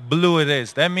how blue it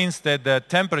is. That means that the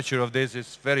temperature of this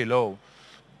is very low.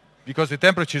 because the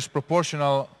temperature is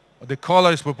proportional, the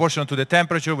color is proportional to the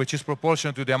temperature, which is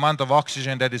proportional to the amount of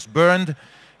oxygen that is burned.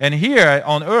 And here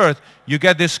on Earth, you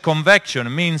get this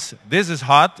convection. Means this is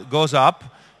hot, goes up,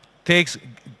 takes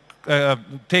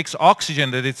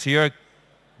oxygen that is here,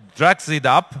 drags it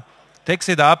up, takes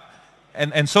it up,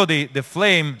 and so the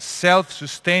flame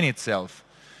self-sustains itself.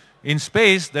 In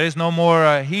space, there is no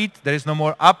more heat, there is no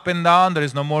more up and down, there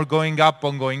is no more going up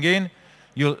and going in.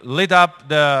 You lit up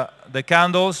the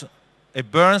candles, it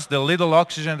burns the little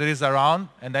oxygen that is around,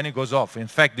 and then it goes off. In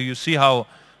fact, do you see how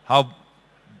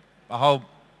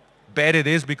bad it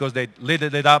is? Because they lit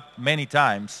it up many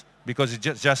times, because it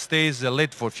just stays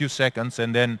lit for a few seconds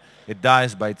and then it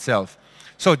dies by itself.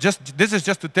 So this is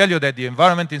just to tell you that the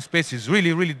environment in space is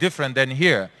really, really different than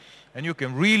here. And you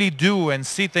can really do and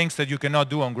see things that you cannot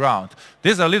do on ground.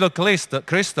 These are little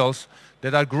crystals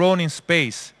that are grown in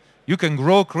space. You can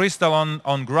grow crystal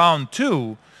on ground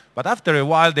too, but after a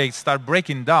while they start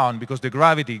breaking down because the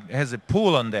gravity has a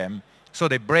pull on them. So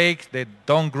they break, they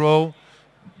don't grow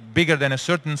bigger than a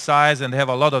certain size, and they have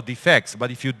a lot of defects. But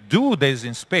if you do this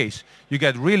in space, you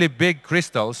get really big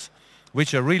crystals,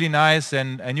 which are really nice,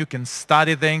 and you can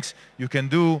study things. You can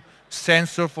do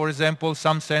sensor, for example.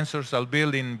 Some sensors are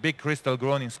built in big crystal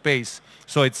grown in space.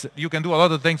 So you can do a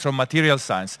lot of things from material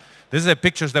science. This is a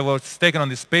pictures that was taken on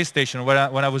the space station when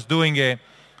I was doing a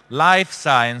life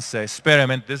science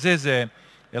experiment. This is a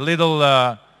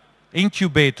little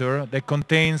incubator that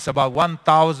contains about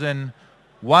 1,000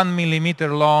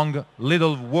 1-millimeter long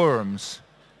little worms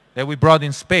that we brought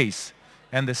in space.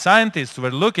 And the scientists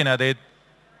were looking at it,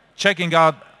 checking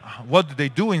out what do they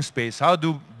do in space, how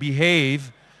do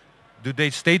behave, do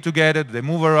they stay together, do they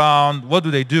move around, what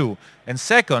do they do? And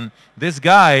second, these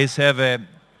guys have a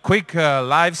quick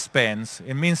lifespans.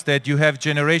 It means that you have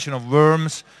generation of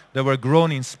worms that were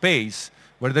grown in space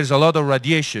where there's a lot of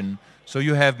radiation. So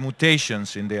you have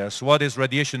mutations in there. So what is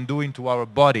radiation doing to our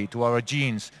body, to our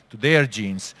genes, to their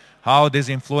genes? How this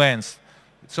influence?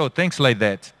 So things like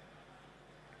that.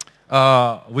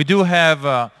 We do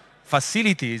have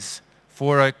facilities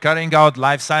for carrying out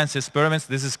life science experiments.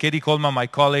 This is Katie Coleman, my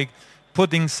colleague,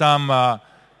 putting some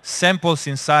samples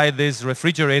inside this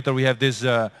refrigerator. We have this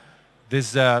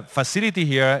facility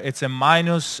here. It's a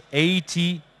minus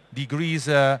 80 degrees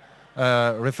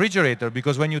refrigerator,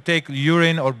 because when you take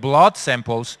urine or blood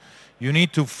samples, you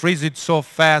need to freeze it so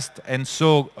fast and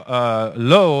so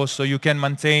low so you can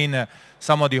maintain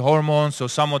some of the hormones or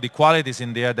some of the qualities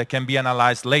in there that can be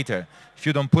analyzed later. If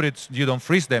you don't put it, you don't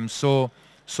freeze them so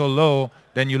low,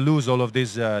 then you lose all of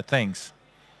these things.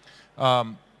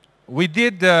 We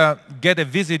did get a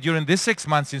visit during these 6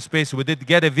 months in space. We did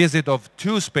get a visit of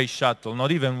 2 space shuttles,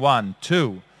 not even 1,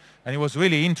 2, and it was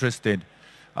really interesting.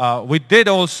 We did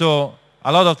also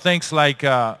a lot of things like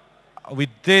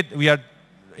we are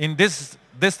in this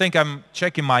thing. I'm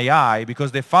checking my eye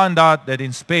because they found out that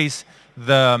in space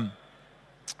the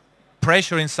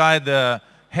pressure inside the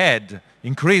head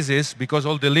increases because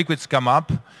all the liquids come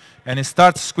up, and it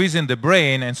starts squeezing the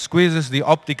brain and squeezes the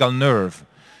optical nerve.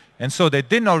 And so they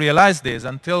did not realize this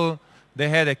until they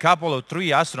had a couple or 3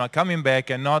 astronauts coming back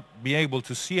and not being able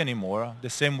to see anymore the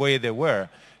same way they were.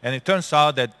 And it turns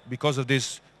out that because of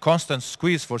this constant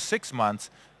squeeze for 6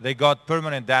 months, they got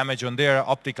permanent damage on their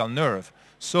optical nerve.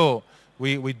 So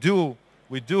we do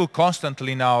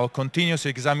constantly now continuous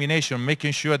examination,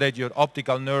 making sure that your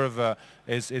optical nerve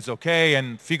is okay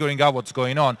and figuring out what's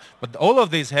going on. But all of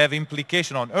these have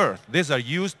implication on Earth. These are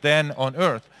used then on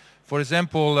Earth. For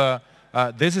example,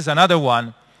 this is another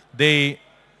one. They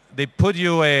put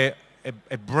you a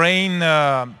brain,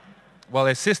 well,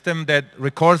 a system that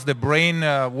records the brain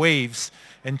waves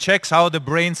and checks how the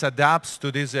brain adapts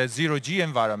to this zero-G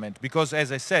environment. Because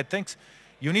as I said,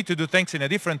 you need to do things in a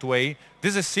different way.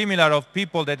 This is similar of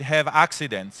people that have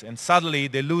accidents and suddenly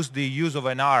they lose the use of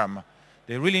an arm.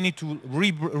 They really need to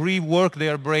rework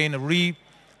their brain,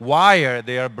 rewire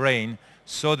their brain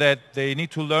so that they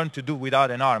need to learn to do without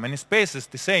an arm. And in space it's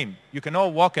the same. You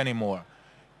cannot walk anymore.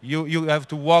 You have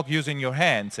to walk using your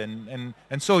hands. And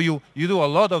so you do a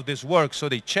lot of this work, so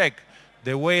they check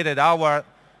the way that our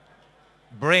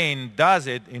brain does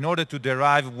it in order to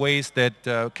derive ways that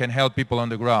can help people on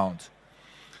the ground.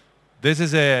 This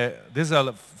is a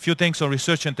few things on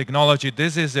research and technology.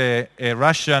 This is a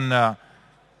Russian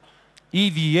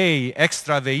EVA,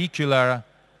 extravehicular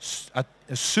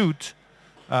suit.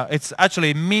 It's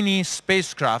actually a mini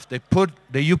spacecraft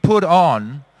that you put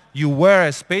on. You wear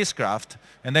a spacecraft,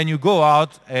 and then you go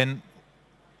out and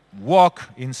walk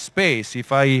in space.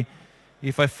 If I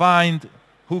find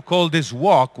who called this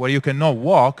walk, where you cannot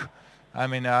walk, I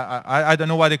mean, I don't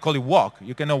know why they call it walk.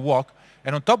 You cannot walk.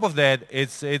 And on top of that,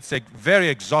 it's very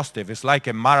exhaustive. It's like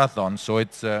a marathon. So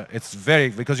it's very,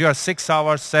 because you are 6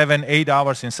 hours, 7, 8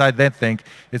 hours inside that thing,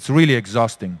 it's really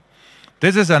exhausting.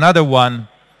 This is another one,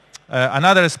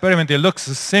 another experiment. It looks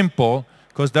simple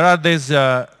because there are these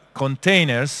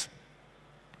containers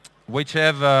which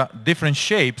have different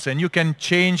shapes, and you can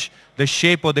change the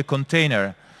shape of the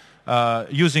container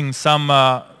using some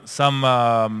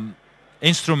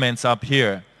instruments up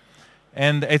here.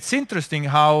 And it's interesting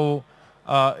how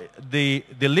the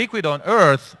liquid on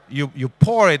Earth, you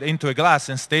pour it into a glass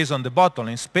and stays on the bottle.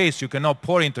 In space, you cannot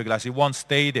pour into a glass. It won't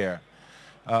stay there.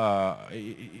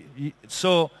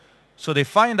 So they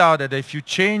find out that if you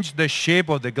change the shape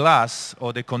of the glass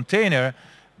or the container,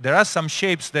 there are some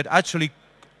shapes that actually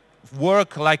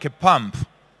work like a pump.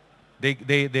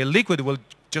 The liquid will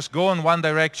just go in one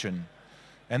direction.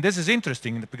 And this is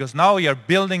interesting because now you're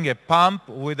building a pump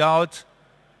without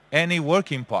any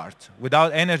working part,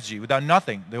 without energy, without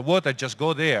nothing. The water just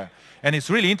go there. And it's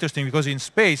really interesting because in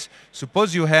space,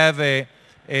 suppose you have a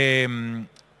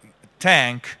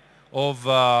tank of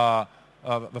a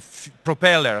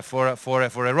propeller for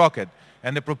a rocket,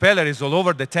 and the propeller is all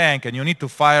over the tank and you need to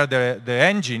fire the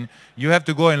engine, you have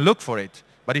to go and look for it.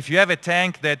 But if you have a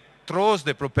tank that throws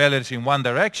the propellers in one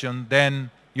direction,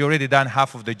 then you already done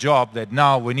half of the job that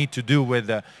now we need to do with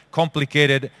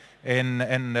complicated and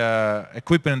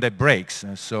equipment that breaks.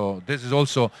 And so this is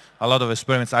also a lot of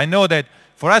experiments. I know that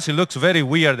for us it looks very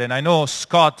weird, and I know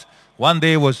Scott one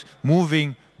day was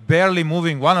moving, barely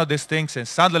moving one of these things, and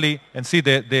suddenly, and see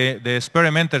the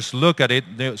experimenters look at it,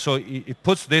 so he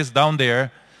puts this down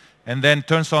there and then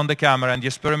turns on the camera, and the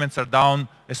experiments are down,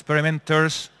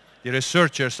 experimenters, the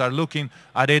researchers are looking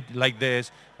at it like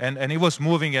this, and it was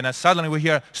moving, and suddenly we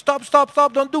hear, stop, stop,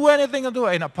 stop, don't do anything, don't do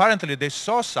it. And apparently they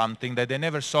saw something that they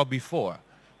never saw before.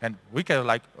 And we kind of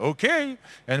like, okay.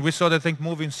 And we saw the thing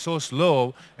moving so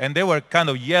slow, and they were kind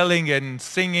of yelling and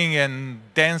singing and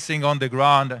dancing on the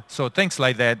ground. So things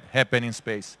like that happen in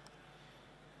space.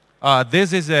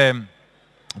 This,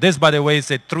 by the way,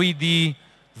 is a 3D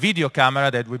video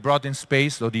camera that we brought in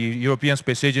space, or the European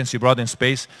Space Agency brought in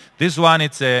space. This one,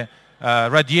 it's a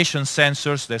radiation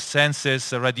sensors that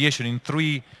senses radiation in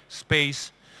 3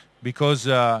 space, because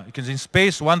in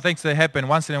space, one thing that happens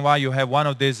once in a while, you have one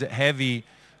of these heavy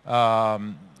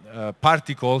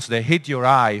particles that hit your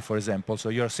eye, for example. So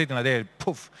you're sitting there,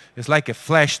 poof, it's like a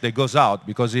flash that goes out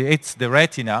because it hits the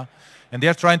retina, and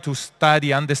they're trying to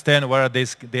study, understand where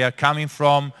they are coming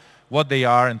from, what they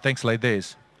are, and things like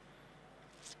this.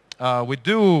 We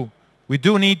do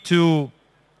need to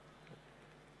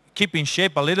keep in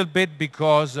shape a little bit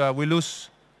because we lose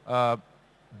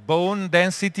bone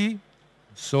density.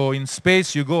 So in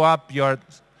space, you go up, you are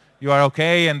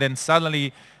okay, and then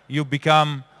suddenly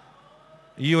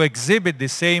you exhibit the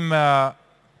same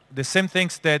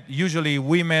things that usually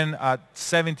women at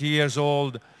 70 years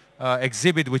old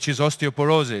exhibit, which is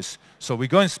osteoporosis. So we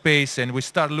go in space and we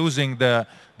start losing the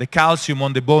calcium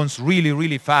on the bones really,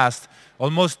 really fast,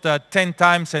 almost 10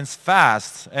 times as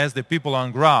fast as the people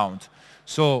on ground.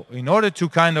 So in order to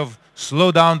kind of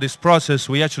slow down this process,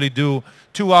 we actually do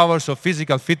 2 hours of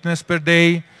physical fitness per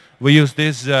day. We use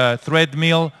this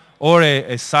treadmill or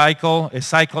a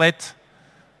cyclette,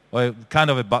 or kind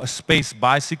of a space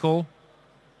bicycle.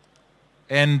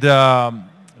 And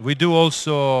we do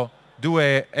also do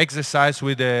an exercise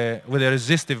with a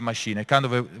resistive machine, a kind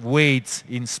of a weight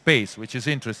in space, which is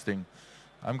interesting.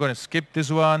 I'm going to skip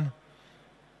this one.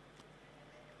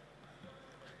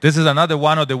 This is another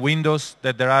one of the windows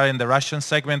that there are in the Russian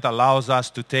segment, allows us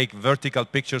to take vertical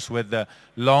pictures with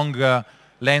long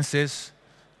lenses.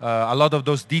 A lot of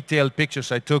those detailed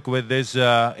pictures I took with this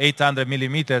 800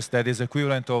 millimeters that is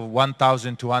equivalent of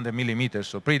 1,200 millimeters,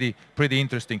 so pretty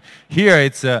interesting. Here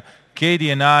it's Katie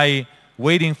and I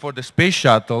waiting for the space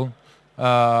shuttle.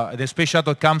 The space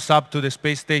shuttle comes up to the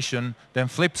space station, then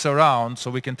flips around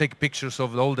so we can take pictures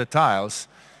of all the tiles,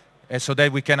 so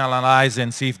that we can analyze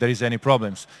and see if there is any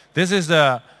problems. This is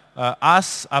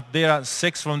us up there,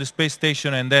 6 from the space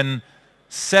station, and then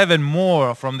 7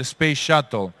 more from the space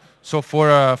shuttle. So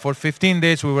for 15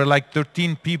 days, we were like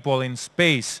 13 people in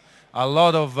space. A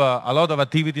lot of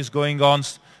activities going on,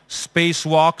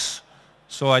 spacewalks.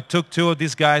 So I took 2 of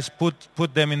these guys,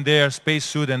 put them in their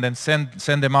spacesuit, and then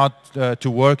send them out to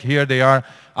work. Here they are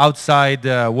outside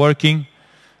working.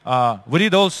 We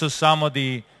did also some of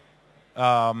the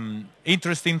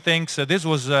interesting things. This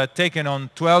was taken on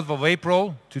 12th of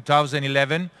April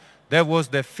 2011. That was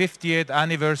the 50th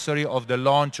anniversary of the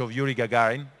launch of Yuri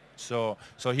Gagarin. So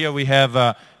here we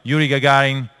have Yuri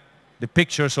Gagarin. The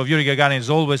pictures of Yuri Gagarin is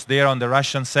always there on the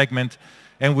Russian segment.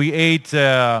 And we ate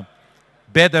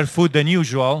better food than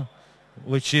usual.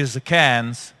 which is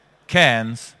cans,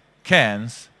 cans,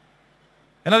 cans,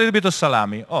 and a little bit of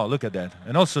salami. Oh, look at that.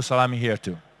 And also salami here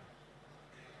too.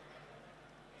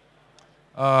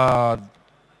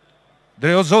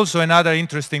 There was also another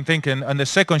interesting thing, and on the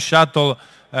second shuttle,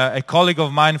 a colleague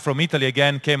of mine from Italy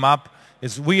again came up.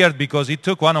 It's weird because he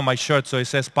took one of my shirts, so it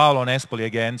says Paolo Nespoli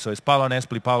again, so it's Paolo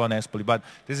Nespoli, but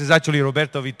this is actually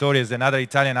Roberto Vittorio, is another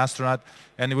Italian astronaut,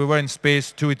 and we were in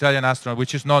space, 2 Italian astronauts,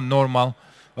 which is not normal,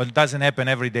 but it doesn't happen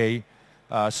every day,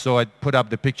 so I put up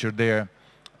the picture there.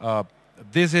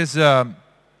 This is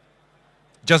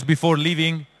just before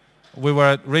leaving. We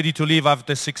were ready to leave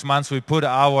after 6 months. We put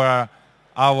our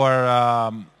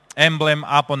emblem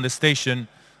up on the station.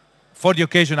 For the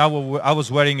occasion, I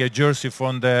was wearing a jersey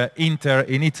from the Inter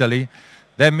in Italy.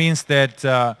 That means that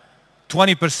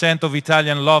 20% of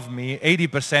Italians love me,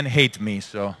 80% hate me.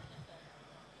 So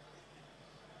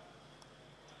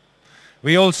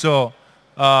we also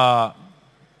tried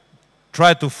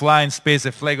to fly in space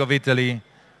a flag of Italy.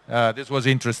 This was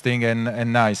interesting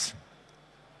and nice.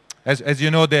 As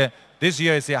you know, this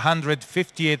year is the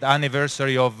 158th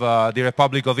anniversary of the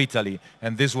Republic of Italy,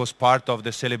 and this was part of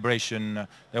the celebration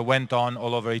that went on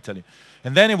all over Italy.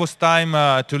 And then it was time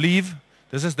to leave.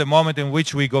 This is the moment in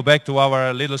which we go back to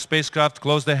our little spacecraft,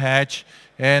 close the hatch,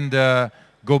 and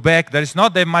go back. There is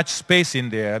not that much space in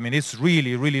there. I mean, it's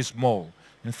really, really small.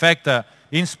 In fact,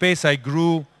 in space I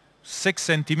grew 6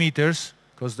 centimeters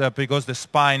because the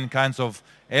spine kind of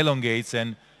elongates,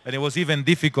 and it was even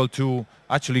difficult to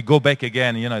actually go back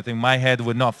again. You know, I think my head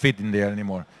would not fit in there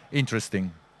anymore.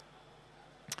 Interesting.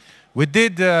 We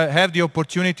did have the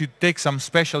opportunity to take some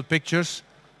special pictures.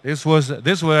 These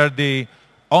were the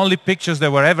only pictures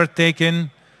that were ever taken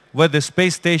with the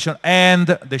space station and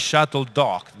the shuttle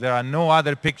dock. There are no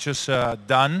other pictures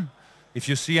done. If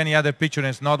you see any other picture and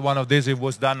it's not one of these, it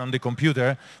was done on the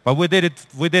computer. But we did it.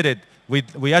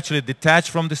 We actually detached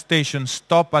from the station,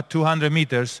 stopped at 200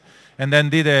 meters, and then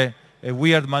did a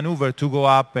weird maneuver to go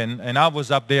up, and I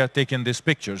was up there taking these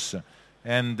pictures,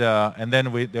 and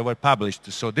then they were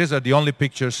published. So these are the only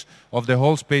pictures of the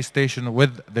whole space station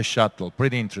with the shuttle.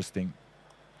 Pretty interesting.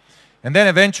 And then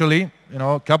eventually, you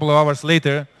know, a couple of hours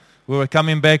later, we were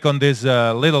coming back on this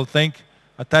little thing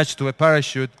attached to a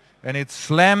parachute, and it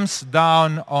slams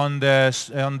down on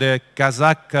the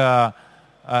Kazakh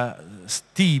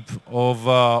steep of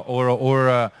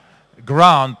or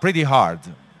ground pretty hard.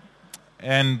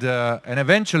 And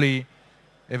eventually,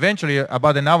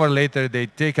 about an hour later, they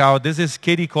take out, this is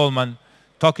Katie Coleman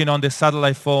talking on the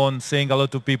satellite phone, saying hello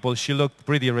to people. She looked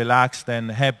pretty relaxed and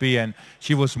happy, and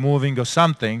she was moving or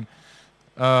something.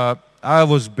 I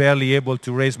was barely able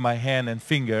to raise my hand and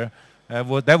finger.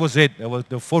 That was it.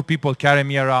 The 4 people carrying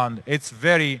me around. It's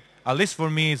very, at least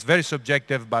for me, it's very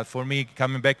subjective, but for me,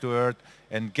 coming back to Earth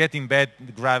and getting bad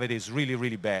gravity is really,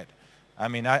 really bad. I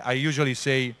mean, I usually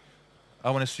say,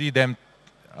 I want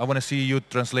to see you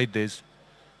translate this.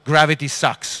 Gravity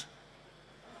sucks.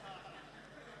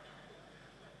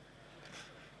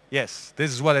 Yes,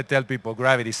 this is what I tell people.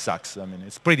 Gravity sucks. I mean,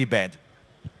 it's pretty bad.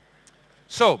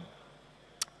 So,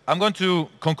 I'm going to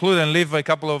conclude and leave a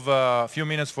couple of few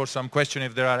minutes for some questions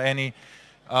if there are any.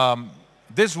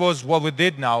 This was what we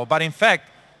did now, but in fact,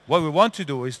 what we want to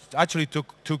do is actually to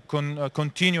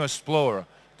continue explore.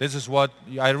 This is what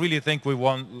I really think we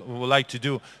would like to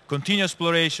do. Continue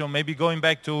exploration, maybe going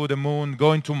back to the moon,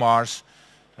 going to Mars.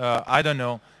 I don't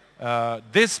know.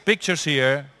 These pictures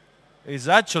here is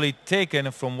actually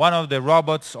taken from one of the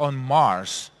robots on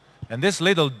Mars. And this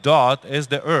little dot is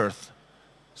the Earth.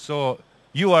 So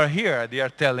you are here, they are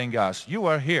telling us. You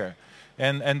are here.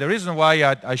 And the reason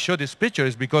why I show this picture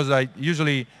is because I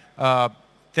usually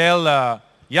tell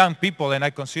young people, and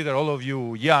I consider all of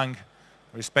you young,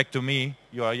 respect to me,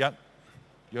 you are young.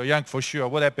 You're young for sure.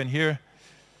 What happened here?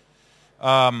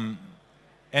 And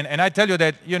I tell you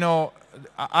that, you know,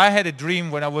 I had a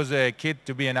dream when I was a kid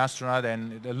to be an astronaut,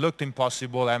 and it looked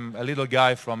impossible. I'm a little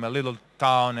guy from a little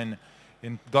town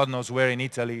in God knows where in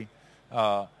Italy.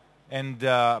 But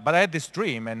I had this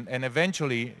dream, and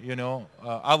eventually, you know,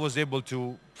 I was able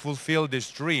to fulfill this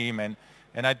dream, and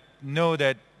I know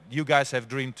that you guys have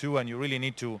dreamed too, and you really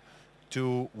need to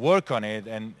work on it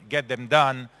and get them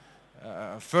done.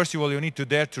 First of all, you need to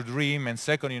dare to dream, and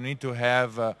second, you need to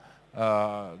have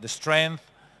the strength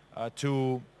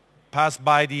to pass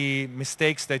by the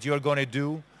mistakes that you're going to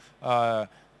do,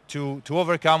 to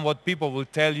overcome what people will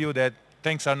tell you that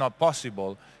things are not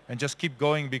possible, and just keep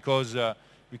going because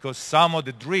some of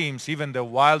the dreams, even the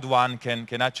wild one,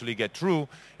 can actually get true.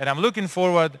 And I'm looking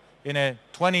forward in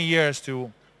 20 years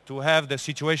to have the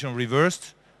situation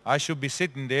reversed. I should be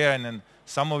sitting there and then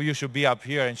some of you should be up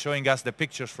here and showing us the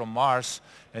pictures from Mars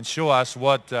and show us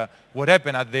what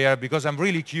happened out there, because I'm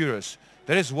really curious.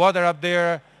 There is water up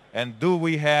there, and do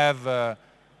we have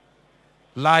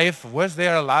life? Was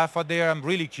there life out there? I'm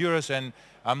really curious, and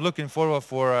I'm looking forward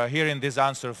for hearing this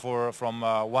answer from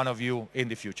one of you in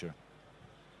the future.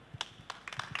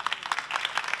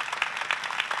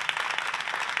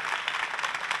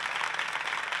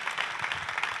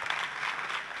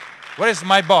 Where is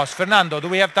my boss? Fernando, do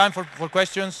we have time for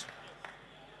questions?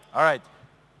 All right.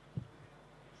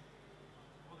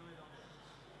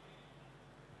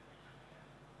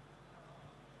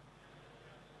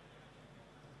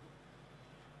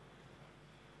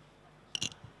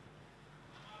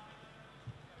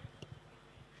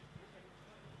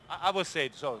 I will say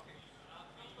it, so.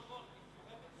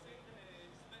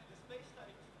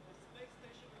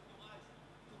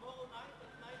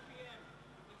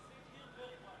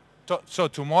 So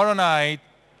tomorrow night,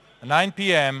 9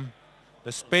 p.m.,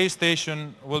 the space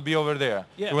station will be over there.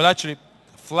 Yeah. We'll actually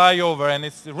fly over, and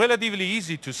it's relatively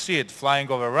easy to see it flying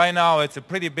over. Right now, it's a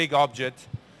pretty big object.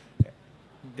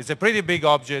 It's a pretty big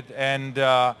object, and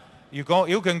you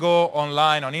can go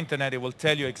online on internet. It will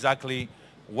tell you exactly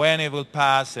when it will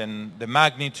pass and the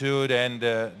magnitude and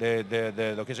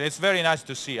the location. It's very nice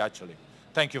to see, actually.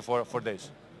 Thank you for this.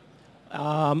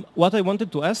 What I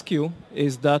wanted to ask you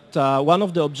is that one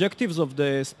of the objectives of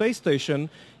the space station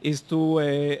is to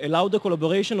allow the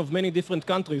collaboration of many different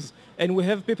countries. And we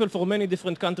have people from many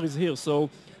different countries here. So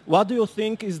what do you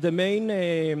think is the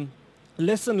main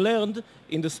lesson learned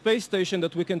in the space station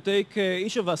that we can take,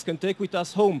 each of us can take with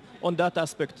us home on that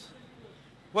aspect?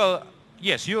 Well,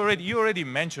 yes, you already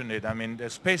mentioned it. I mean, the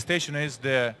space station is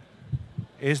the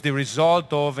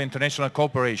result of international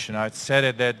cooperation. I said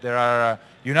it that there are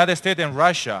United States and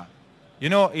Russia. You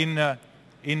know, in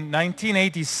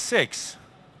 1986,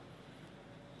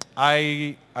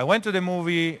 I went to the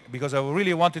movie because I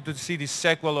really wanted to see the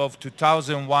sequel of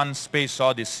 2001 Space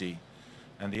Odyssey.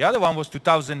 And the other one was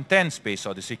 2010 Space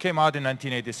Odyssey. It came out in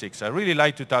 1986. I really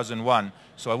liked 2001,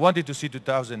 so I wanted to see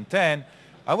 2010.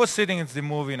 I was sitting in the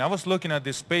movie and I was looking at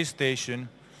the space station.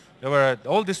 There were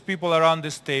all these people around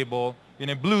this table in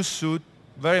a blue suit,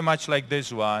 very much like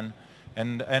this one.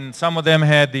 And some of them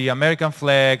had the American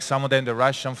flag, some of them the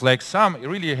Russian flag, some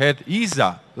really had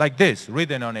ESA, like this,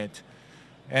 written on it.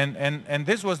 And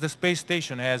this was the space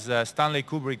station as Stanley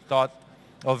Kubrick thought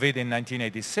of it in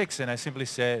 1986, and I simply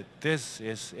said, this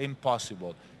is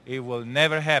impossible. It will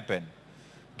never happen.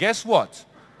 Guess what?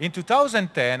 In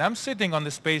 2010, I'm sitting on the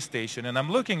space station and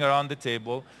I'm looking around the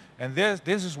table, and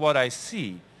this is what I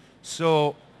see.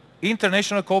 So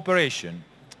international cooperation,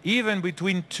 even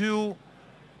between two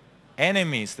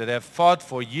enemies that have fought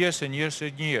for years and years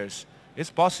and years, is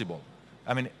possible.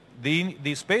 I mean,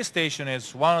 the space station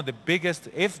is one of the biggest,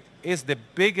 if is the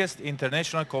biggest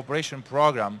international cooperation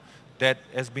program that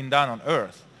has been done on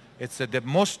Earth. It's the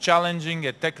most challenging,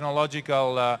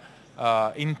 technological,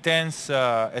 intense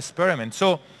experiment.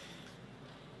 So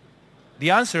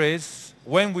the answer is,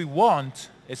 when we want,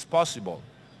 it's possible.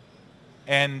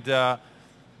 And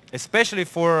especially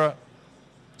for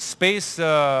space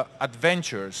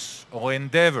adventures or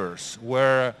endeavors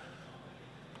where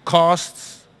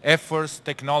costs, efforts,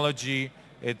 technology,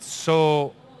 it's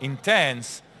so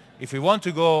intense, if we want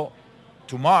to go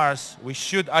to Mars, we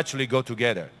should actually go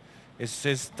together.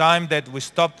 It's time that we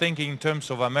stop thinking in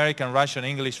terms of American, Russian,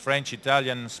 English, French,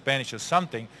 Italian, Spanish or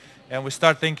something, and we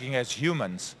start thinking as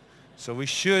humans. So we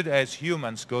should, as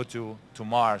humans, go to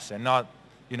Mars, and not,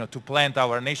 you know, to plant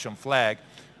our nation flag,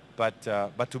 but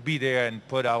to be there and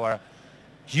put our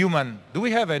human. Do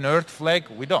we have an Earth flag?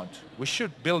 We don't. We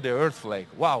should build the Earth flag.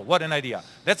 Wow, what an idea!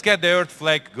 Let's get the Earth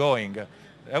flag going.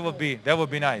 That would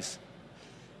be nice.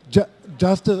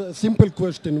 Just a simple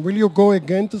question: will you go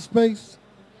again to space?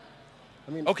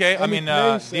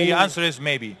 The answer is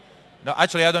maybe. No,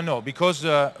 actually, I don't know, because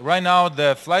right now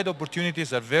the flight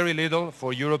opportunities are very little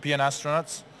for European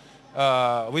astronauts.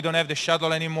 We don't have the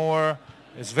shuttle anymore.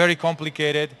 It's very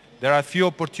complicated. There are few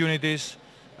opportunities.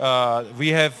 We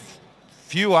have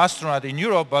few astronauts in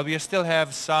Europe, but we still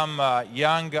have some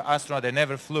young astronauts that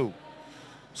never flew.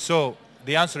 So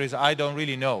the answer is I don't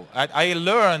really know. I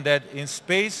learned that in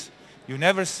space, you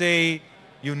never say,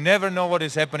 you never know what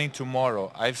is happening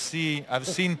tomorrow. I've seen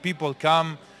people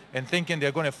come and thinking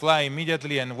they're going to fly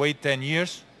immediately and wait 10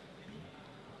 years,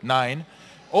 9.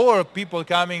 Or people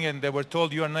coming and they were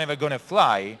told you're never going to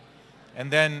fly, and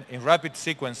then in rapid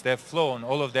sequence they've flown,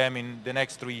 all of them in the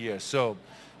next 3 years. So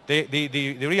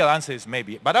the real answer is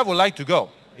maybe. But I would like to go.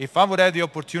 If I would have the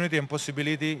opportunity and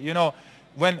possibility, you know,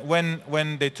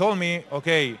 when they told me,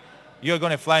 okay, you're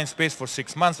going to fly in space for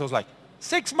 6 months, I was like,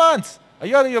 6 months? Are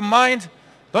you out of your mind?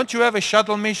 Don't you have a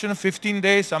shuttle mission, 15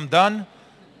 days, I'm done?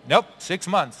 Nope, 6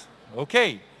 months.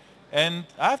 Okay. And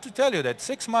I have to tell you that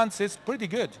 6 months is pretty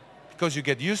good because you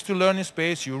get used to learning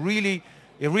space. It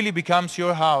really becomes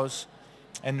your house.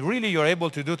 And really you're able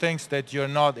to do things that you're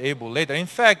not able later. In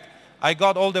fact, I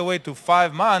got all the way to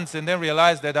 5 months and then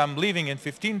realized that I'm leaving in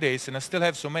 15 days and I still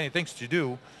have so many things to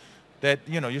do that,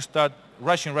 you know, you start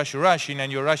rushing,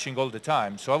 and you're rushing all the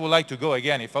time. So I would like to go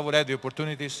again. If I would have the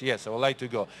opportunities, yes, I would like to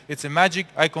go. It's a magic,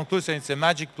 I conclude saying it's a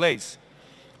magic place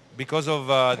because of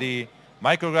the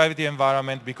microgravity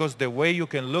environment, because the way you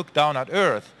can look down at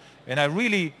Earth. And I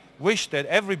really wish that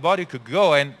everybody could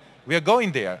go, and we are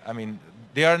going there. I mean,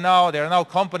 there are now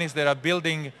companies that are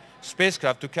building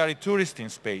spacecraft to carry tourists in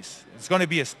space. It's going to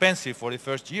be expensive for the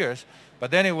first years,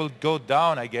 but then it will go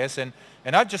down, I guess. And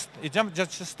I'm just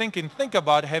thinking, think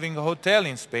about having a hotel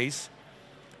in space,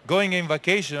 going on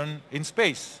vacation in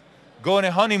space, going on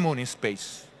a honeymoon in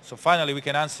space. So finally we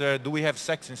can answer, do we have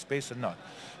sex in space or not?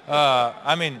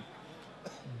 I mean,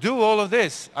 do all of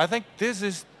this. I think this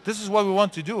is what we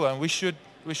want to do, and we should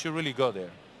really go there.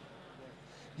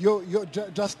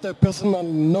 Just a personal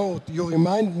note, you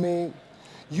remind me,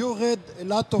 you read a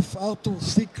lot of Arthur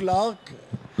C. Clarke.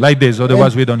 Like this,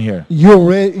 otherwise we don't hear. You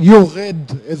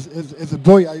read as a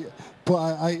boy,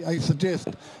 I suggest,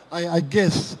 I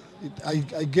guess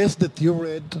that you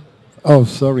read. Oh,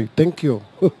 sorry, thank you.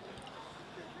 All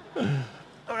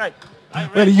right.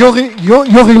 Well,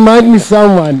 you remind me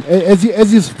someone, as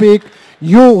you speak,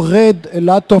 you read a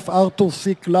lot of Arthur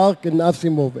C. Clarke and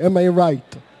Asimov, am I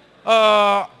right?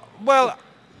 Well,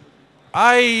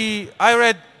 I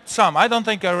read some. I don't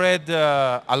think I read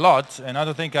a lot, and I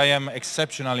don't think I am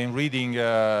exceptional in reading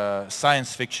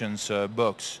science fiction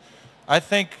books. I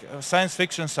think science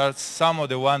fictions are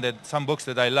some books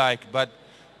that I like, but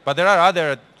there are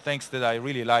other things that I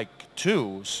really like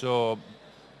too. So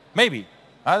maybe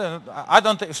I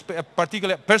don't think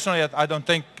particularly personally. I don't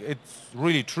think it's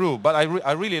really true, but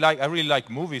I really like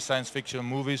movies, science fiction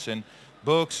movies and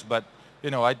books. But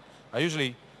you know, I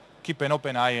usually keep an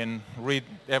open eye and read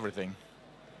everything.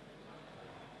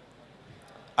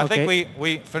 I think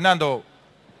we Fernando,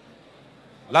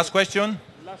 last question?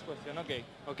 Last question, okay.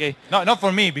 Okay. No, not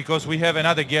for me, because we have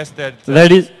another guest that...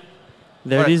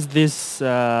 There is this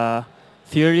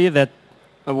theory that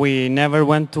we never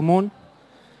went to moon.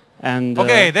 And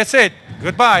okay, that's it.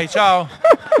 Goodbye, ciao.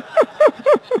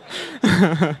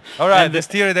 All right, this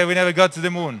theory that we never got to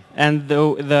the moon. And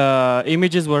the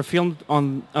images were filmed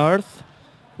on Earth.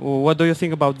 What do you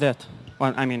think about that?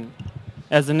 Well, I mean,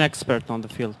 as an expert on the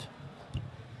field.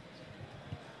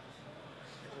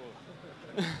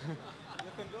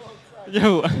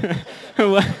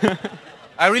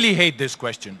 I really hate this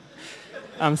question.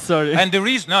 I'm sorry. And the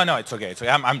reason, no, it's okay.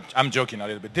 I'm joking a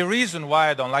little bit. The reason why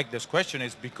I don't like this question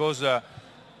is because,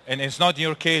 and it's not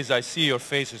your case, I see your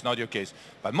face, it's not your case.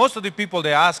 But most of the people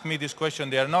that ask me this question,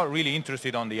 they are not really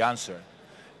interested on the answer.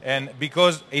 And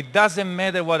because it doesn't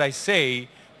matter what I say,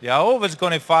 they are always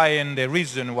going to find the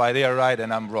reason why they are right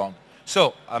and I'm wrong.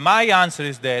 So my answer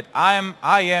is that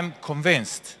I am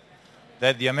convinced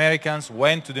that the Americans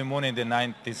went to the moon in the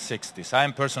 1960s. I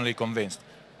am personally convinced.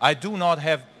 I do not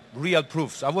have real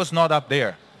proofs. I was not up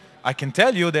there. I can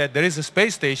tell you that there is a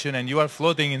space station and you are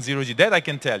floating in zero G. That I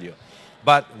can tell you.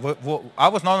 But I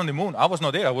was not on the moon. I was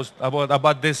not there. I was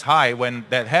about this high when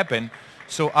that happened.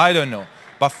 So I don't know.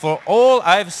 But for all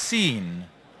I've seen,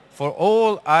 for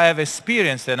all I have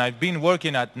experienced, and I've been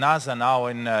working at NASA now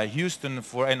in Houston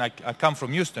and I come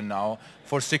from Houston now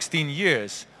for 16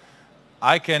 years,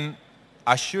 I can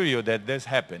assure you that this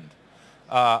happened.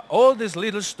 All these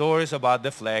little stories about the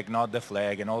flag, not the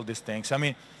flag, and all these things. I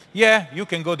mean, yeah, you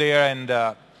can go there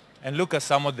and look at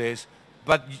some of this,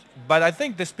 but I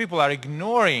think these people are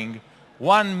ignoring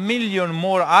 1 million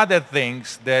more other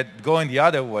things that go in the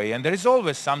other way, and there is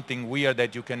always something weird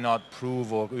that you cannot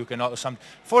prove or you cannot something.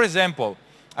 For example,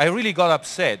 I really got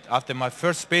upset after my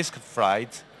first space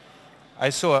flight.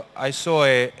 I saw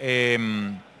a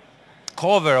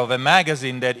cover of a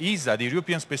magazine that ESA, the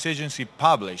European Space Agency,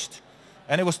 published,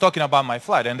 and it was talking about my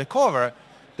flight. And the cover,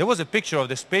 there was a picture of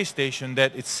the space station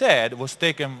that it said was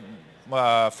taken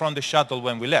from the shuttle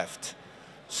when we left.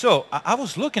 So I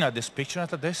was looking at this picture and I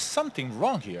thought, there's something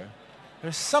wrong here.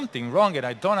 There's something wrong and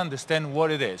I don't understand what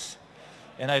it is.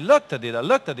 And I looked at it,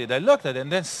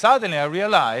 and then suddenly I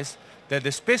realized that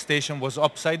the space station was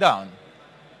upside down.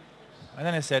 And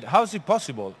then I said, how is it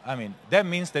possible? I mean, that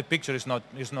means that picture is not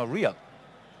real.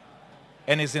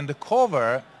 And it's in the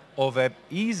cover of a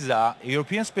ESA,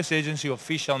 European Space Agency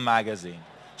official magazine.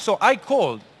 So I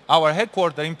called our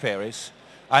headquarters in Paris.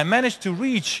 I managed to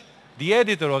reach the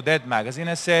editor of that magazine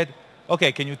and said,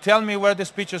 okay, can you tell me where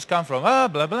these pictures come from? Ah,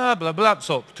 blah, blah, blah, blah.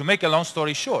 So to make a long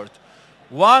story short,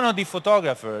 one of the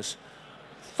photographers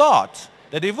thought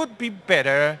that it would be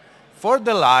better for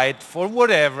the light, for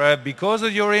whatever, because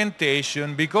of the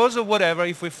orientation, because of whatever,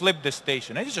 if we flip the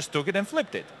station. And he just took it and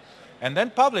flipped it, and then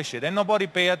published it, and nobody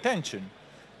paid attention.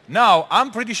 Now,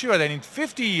 I'm pretty sure that in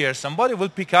 50 years, somebody will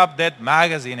pick up that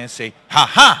magazine and say,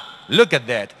 ha-ha, look at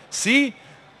that. See,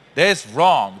 that's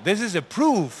wrong. This is a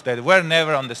proof that we're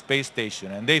never on the space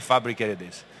station, and they fabricated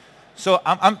this. So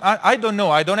I don't know.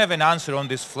 I don't have an answer on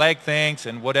these flag things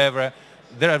and whatever.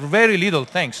 There are very little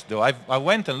things, though. I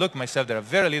went and looked myself. There are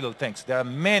very little things. There are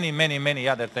many, many, many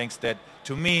other things that,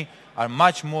 to me, are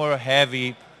much more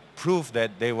heavy proof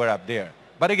that they were up there.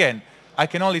 But again, I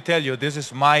can only tell you this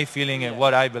is my feeling and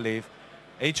what I believe.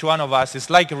 Each one of us is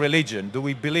like a religion. Do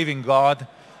we believe in God?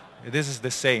 This is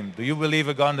the same. Do you believe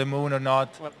in God on the moon or not?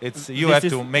 Well, you have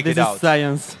to make it out. This is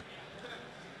science.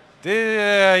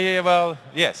 Yeah, well,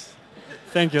 yes.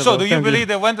 Thank you. So do you believe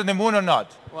they went on the moon or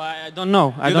not? Well, I don't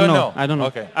know. I don't know.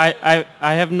 Okay.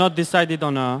 I have not decided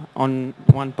on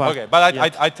one part. Okay, but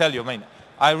I tell you, I mean,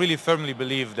 I really firmly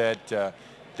believe that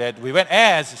that we went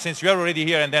since you're already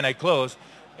here and then I close,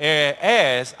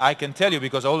 as I can tell you,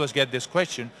 because I always get this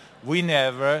question, we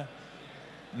never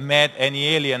met any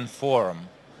alien form,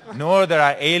 nor there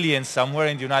are aliens somewhere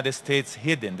in the United States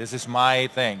hidden. This is my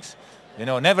things. You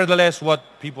know, nevertheless, what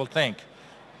people think.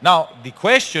 Now, the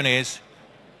question is,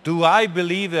 do I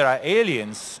believe there are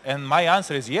aliens? And my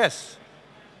answer is yes.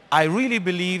 I really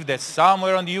believe that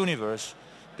somewhere on the universe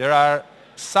there are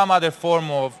some other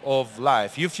form of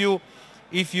life. If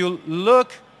you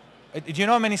look, do you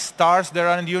know how many stars there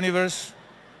are in the universe?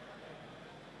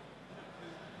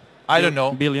 I don't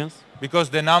know. Billions.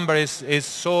 Because the number is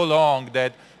so long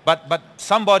that, but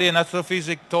somebody, an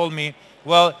astrophysic, told me,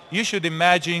 well, you should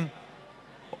imagine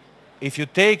if you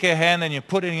take a hand and you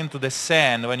put it into the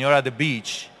sand when you're at the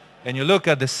beach, and you look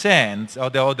at the sand,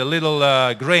 or the little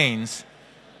grains,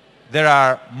 there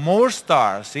are more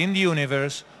stars in the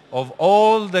universe of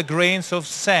all the grains of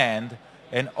sand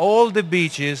and all the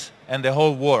beaches and the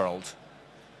whole world.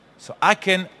 So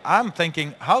I'm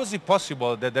thinking, how is it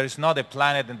possible that there is not a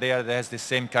planet in there that has the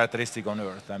same characteristic on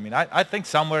Earth? I mean, I think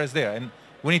somewhere is there, and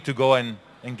we need to go and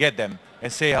get them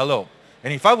and say hello.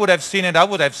 And if I would have seen it, I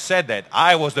would have said that.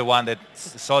 I was the one that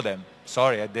saw them.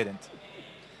 Sorry, I didn't.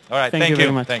 All right, thank you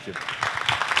very much. Thank you.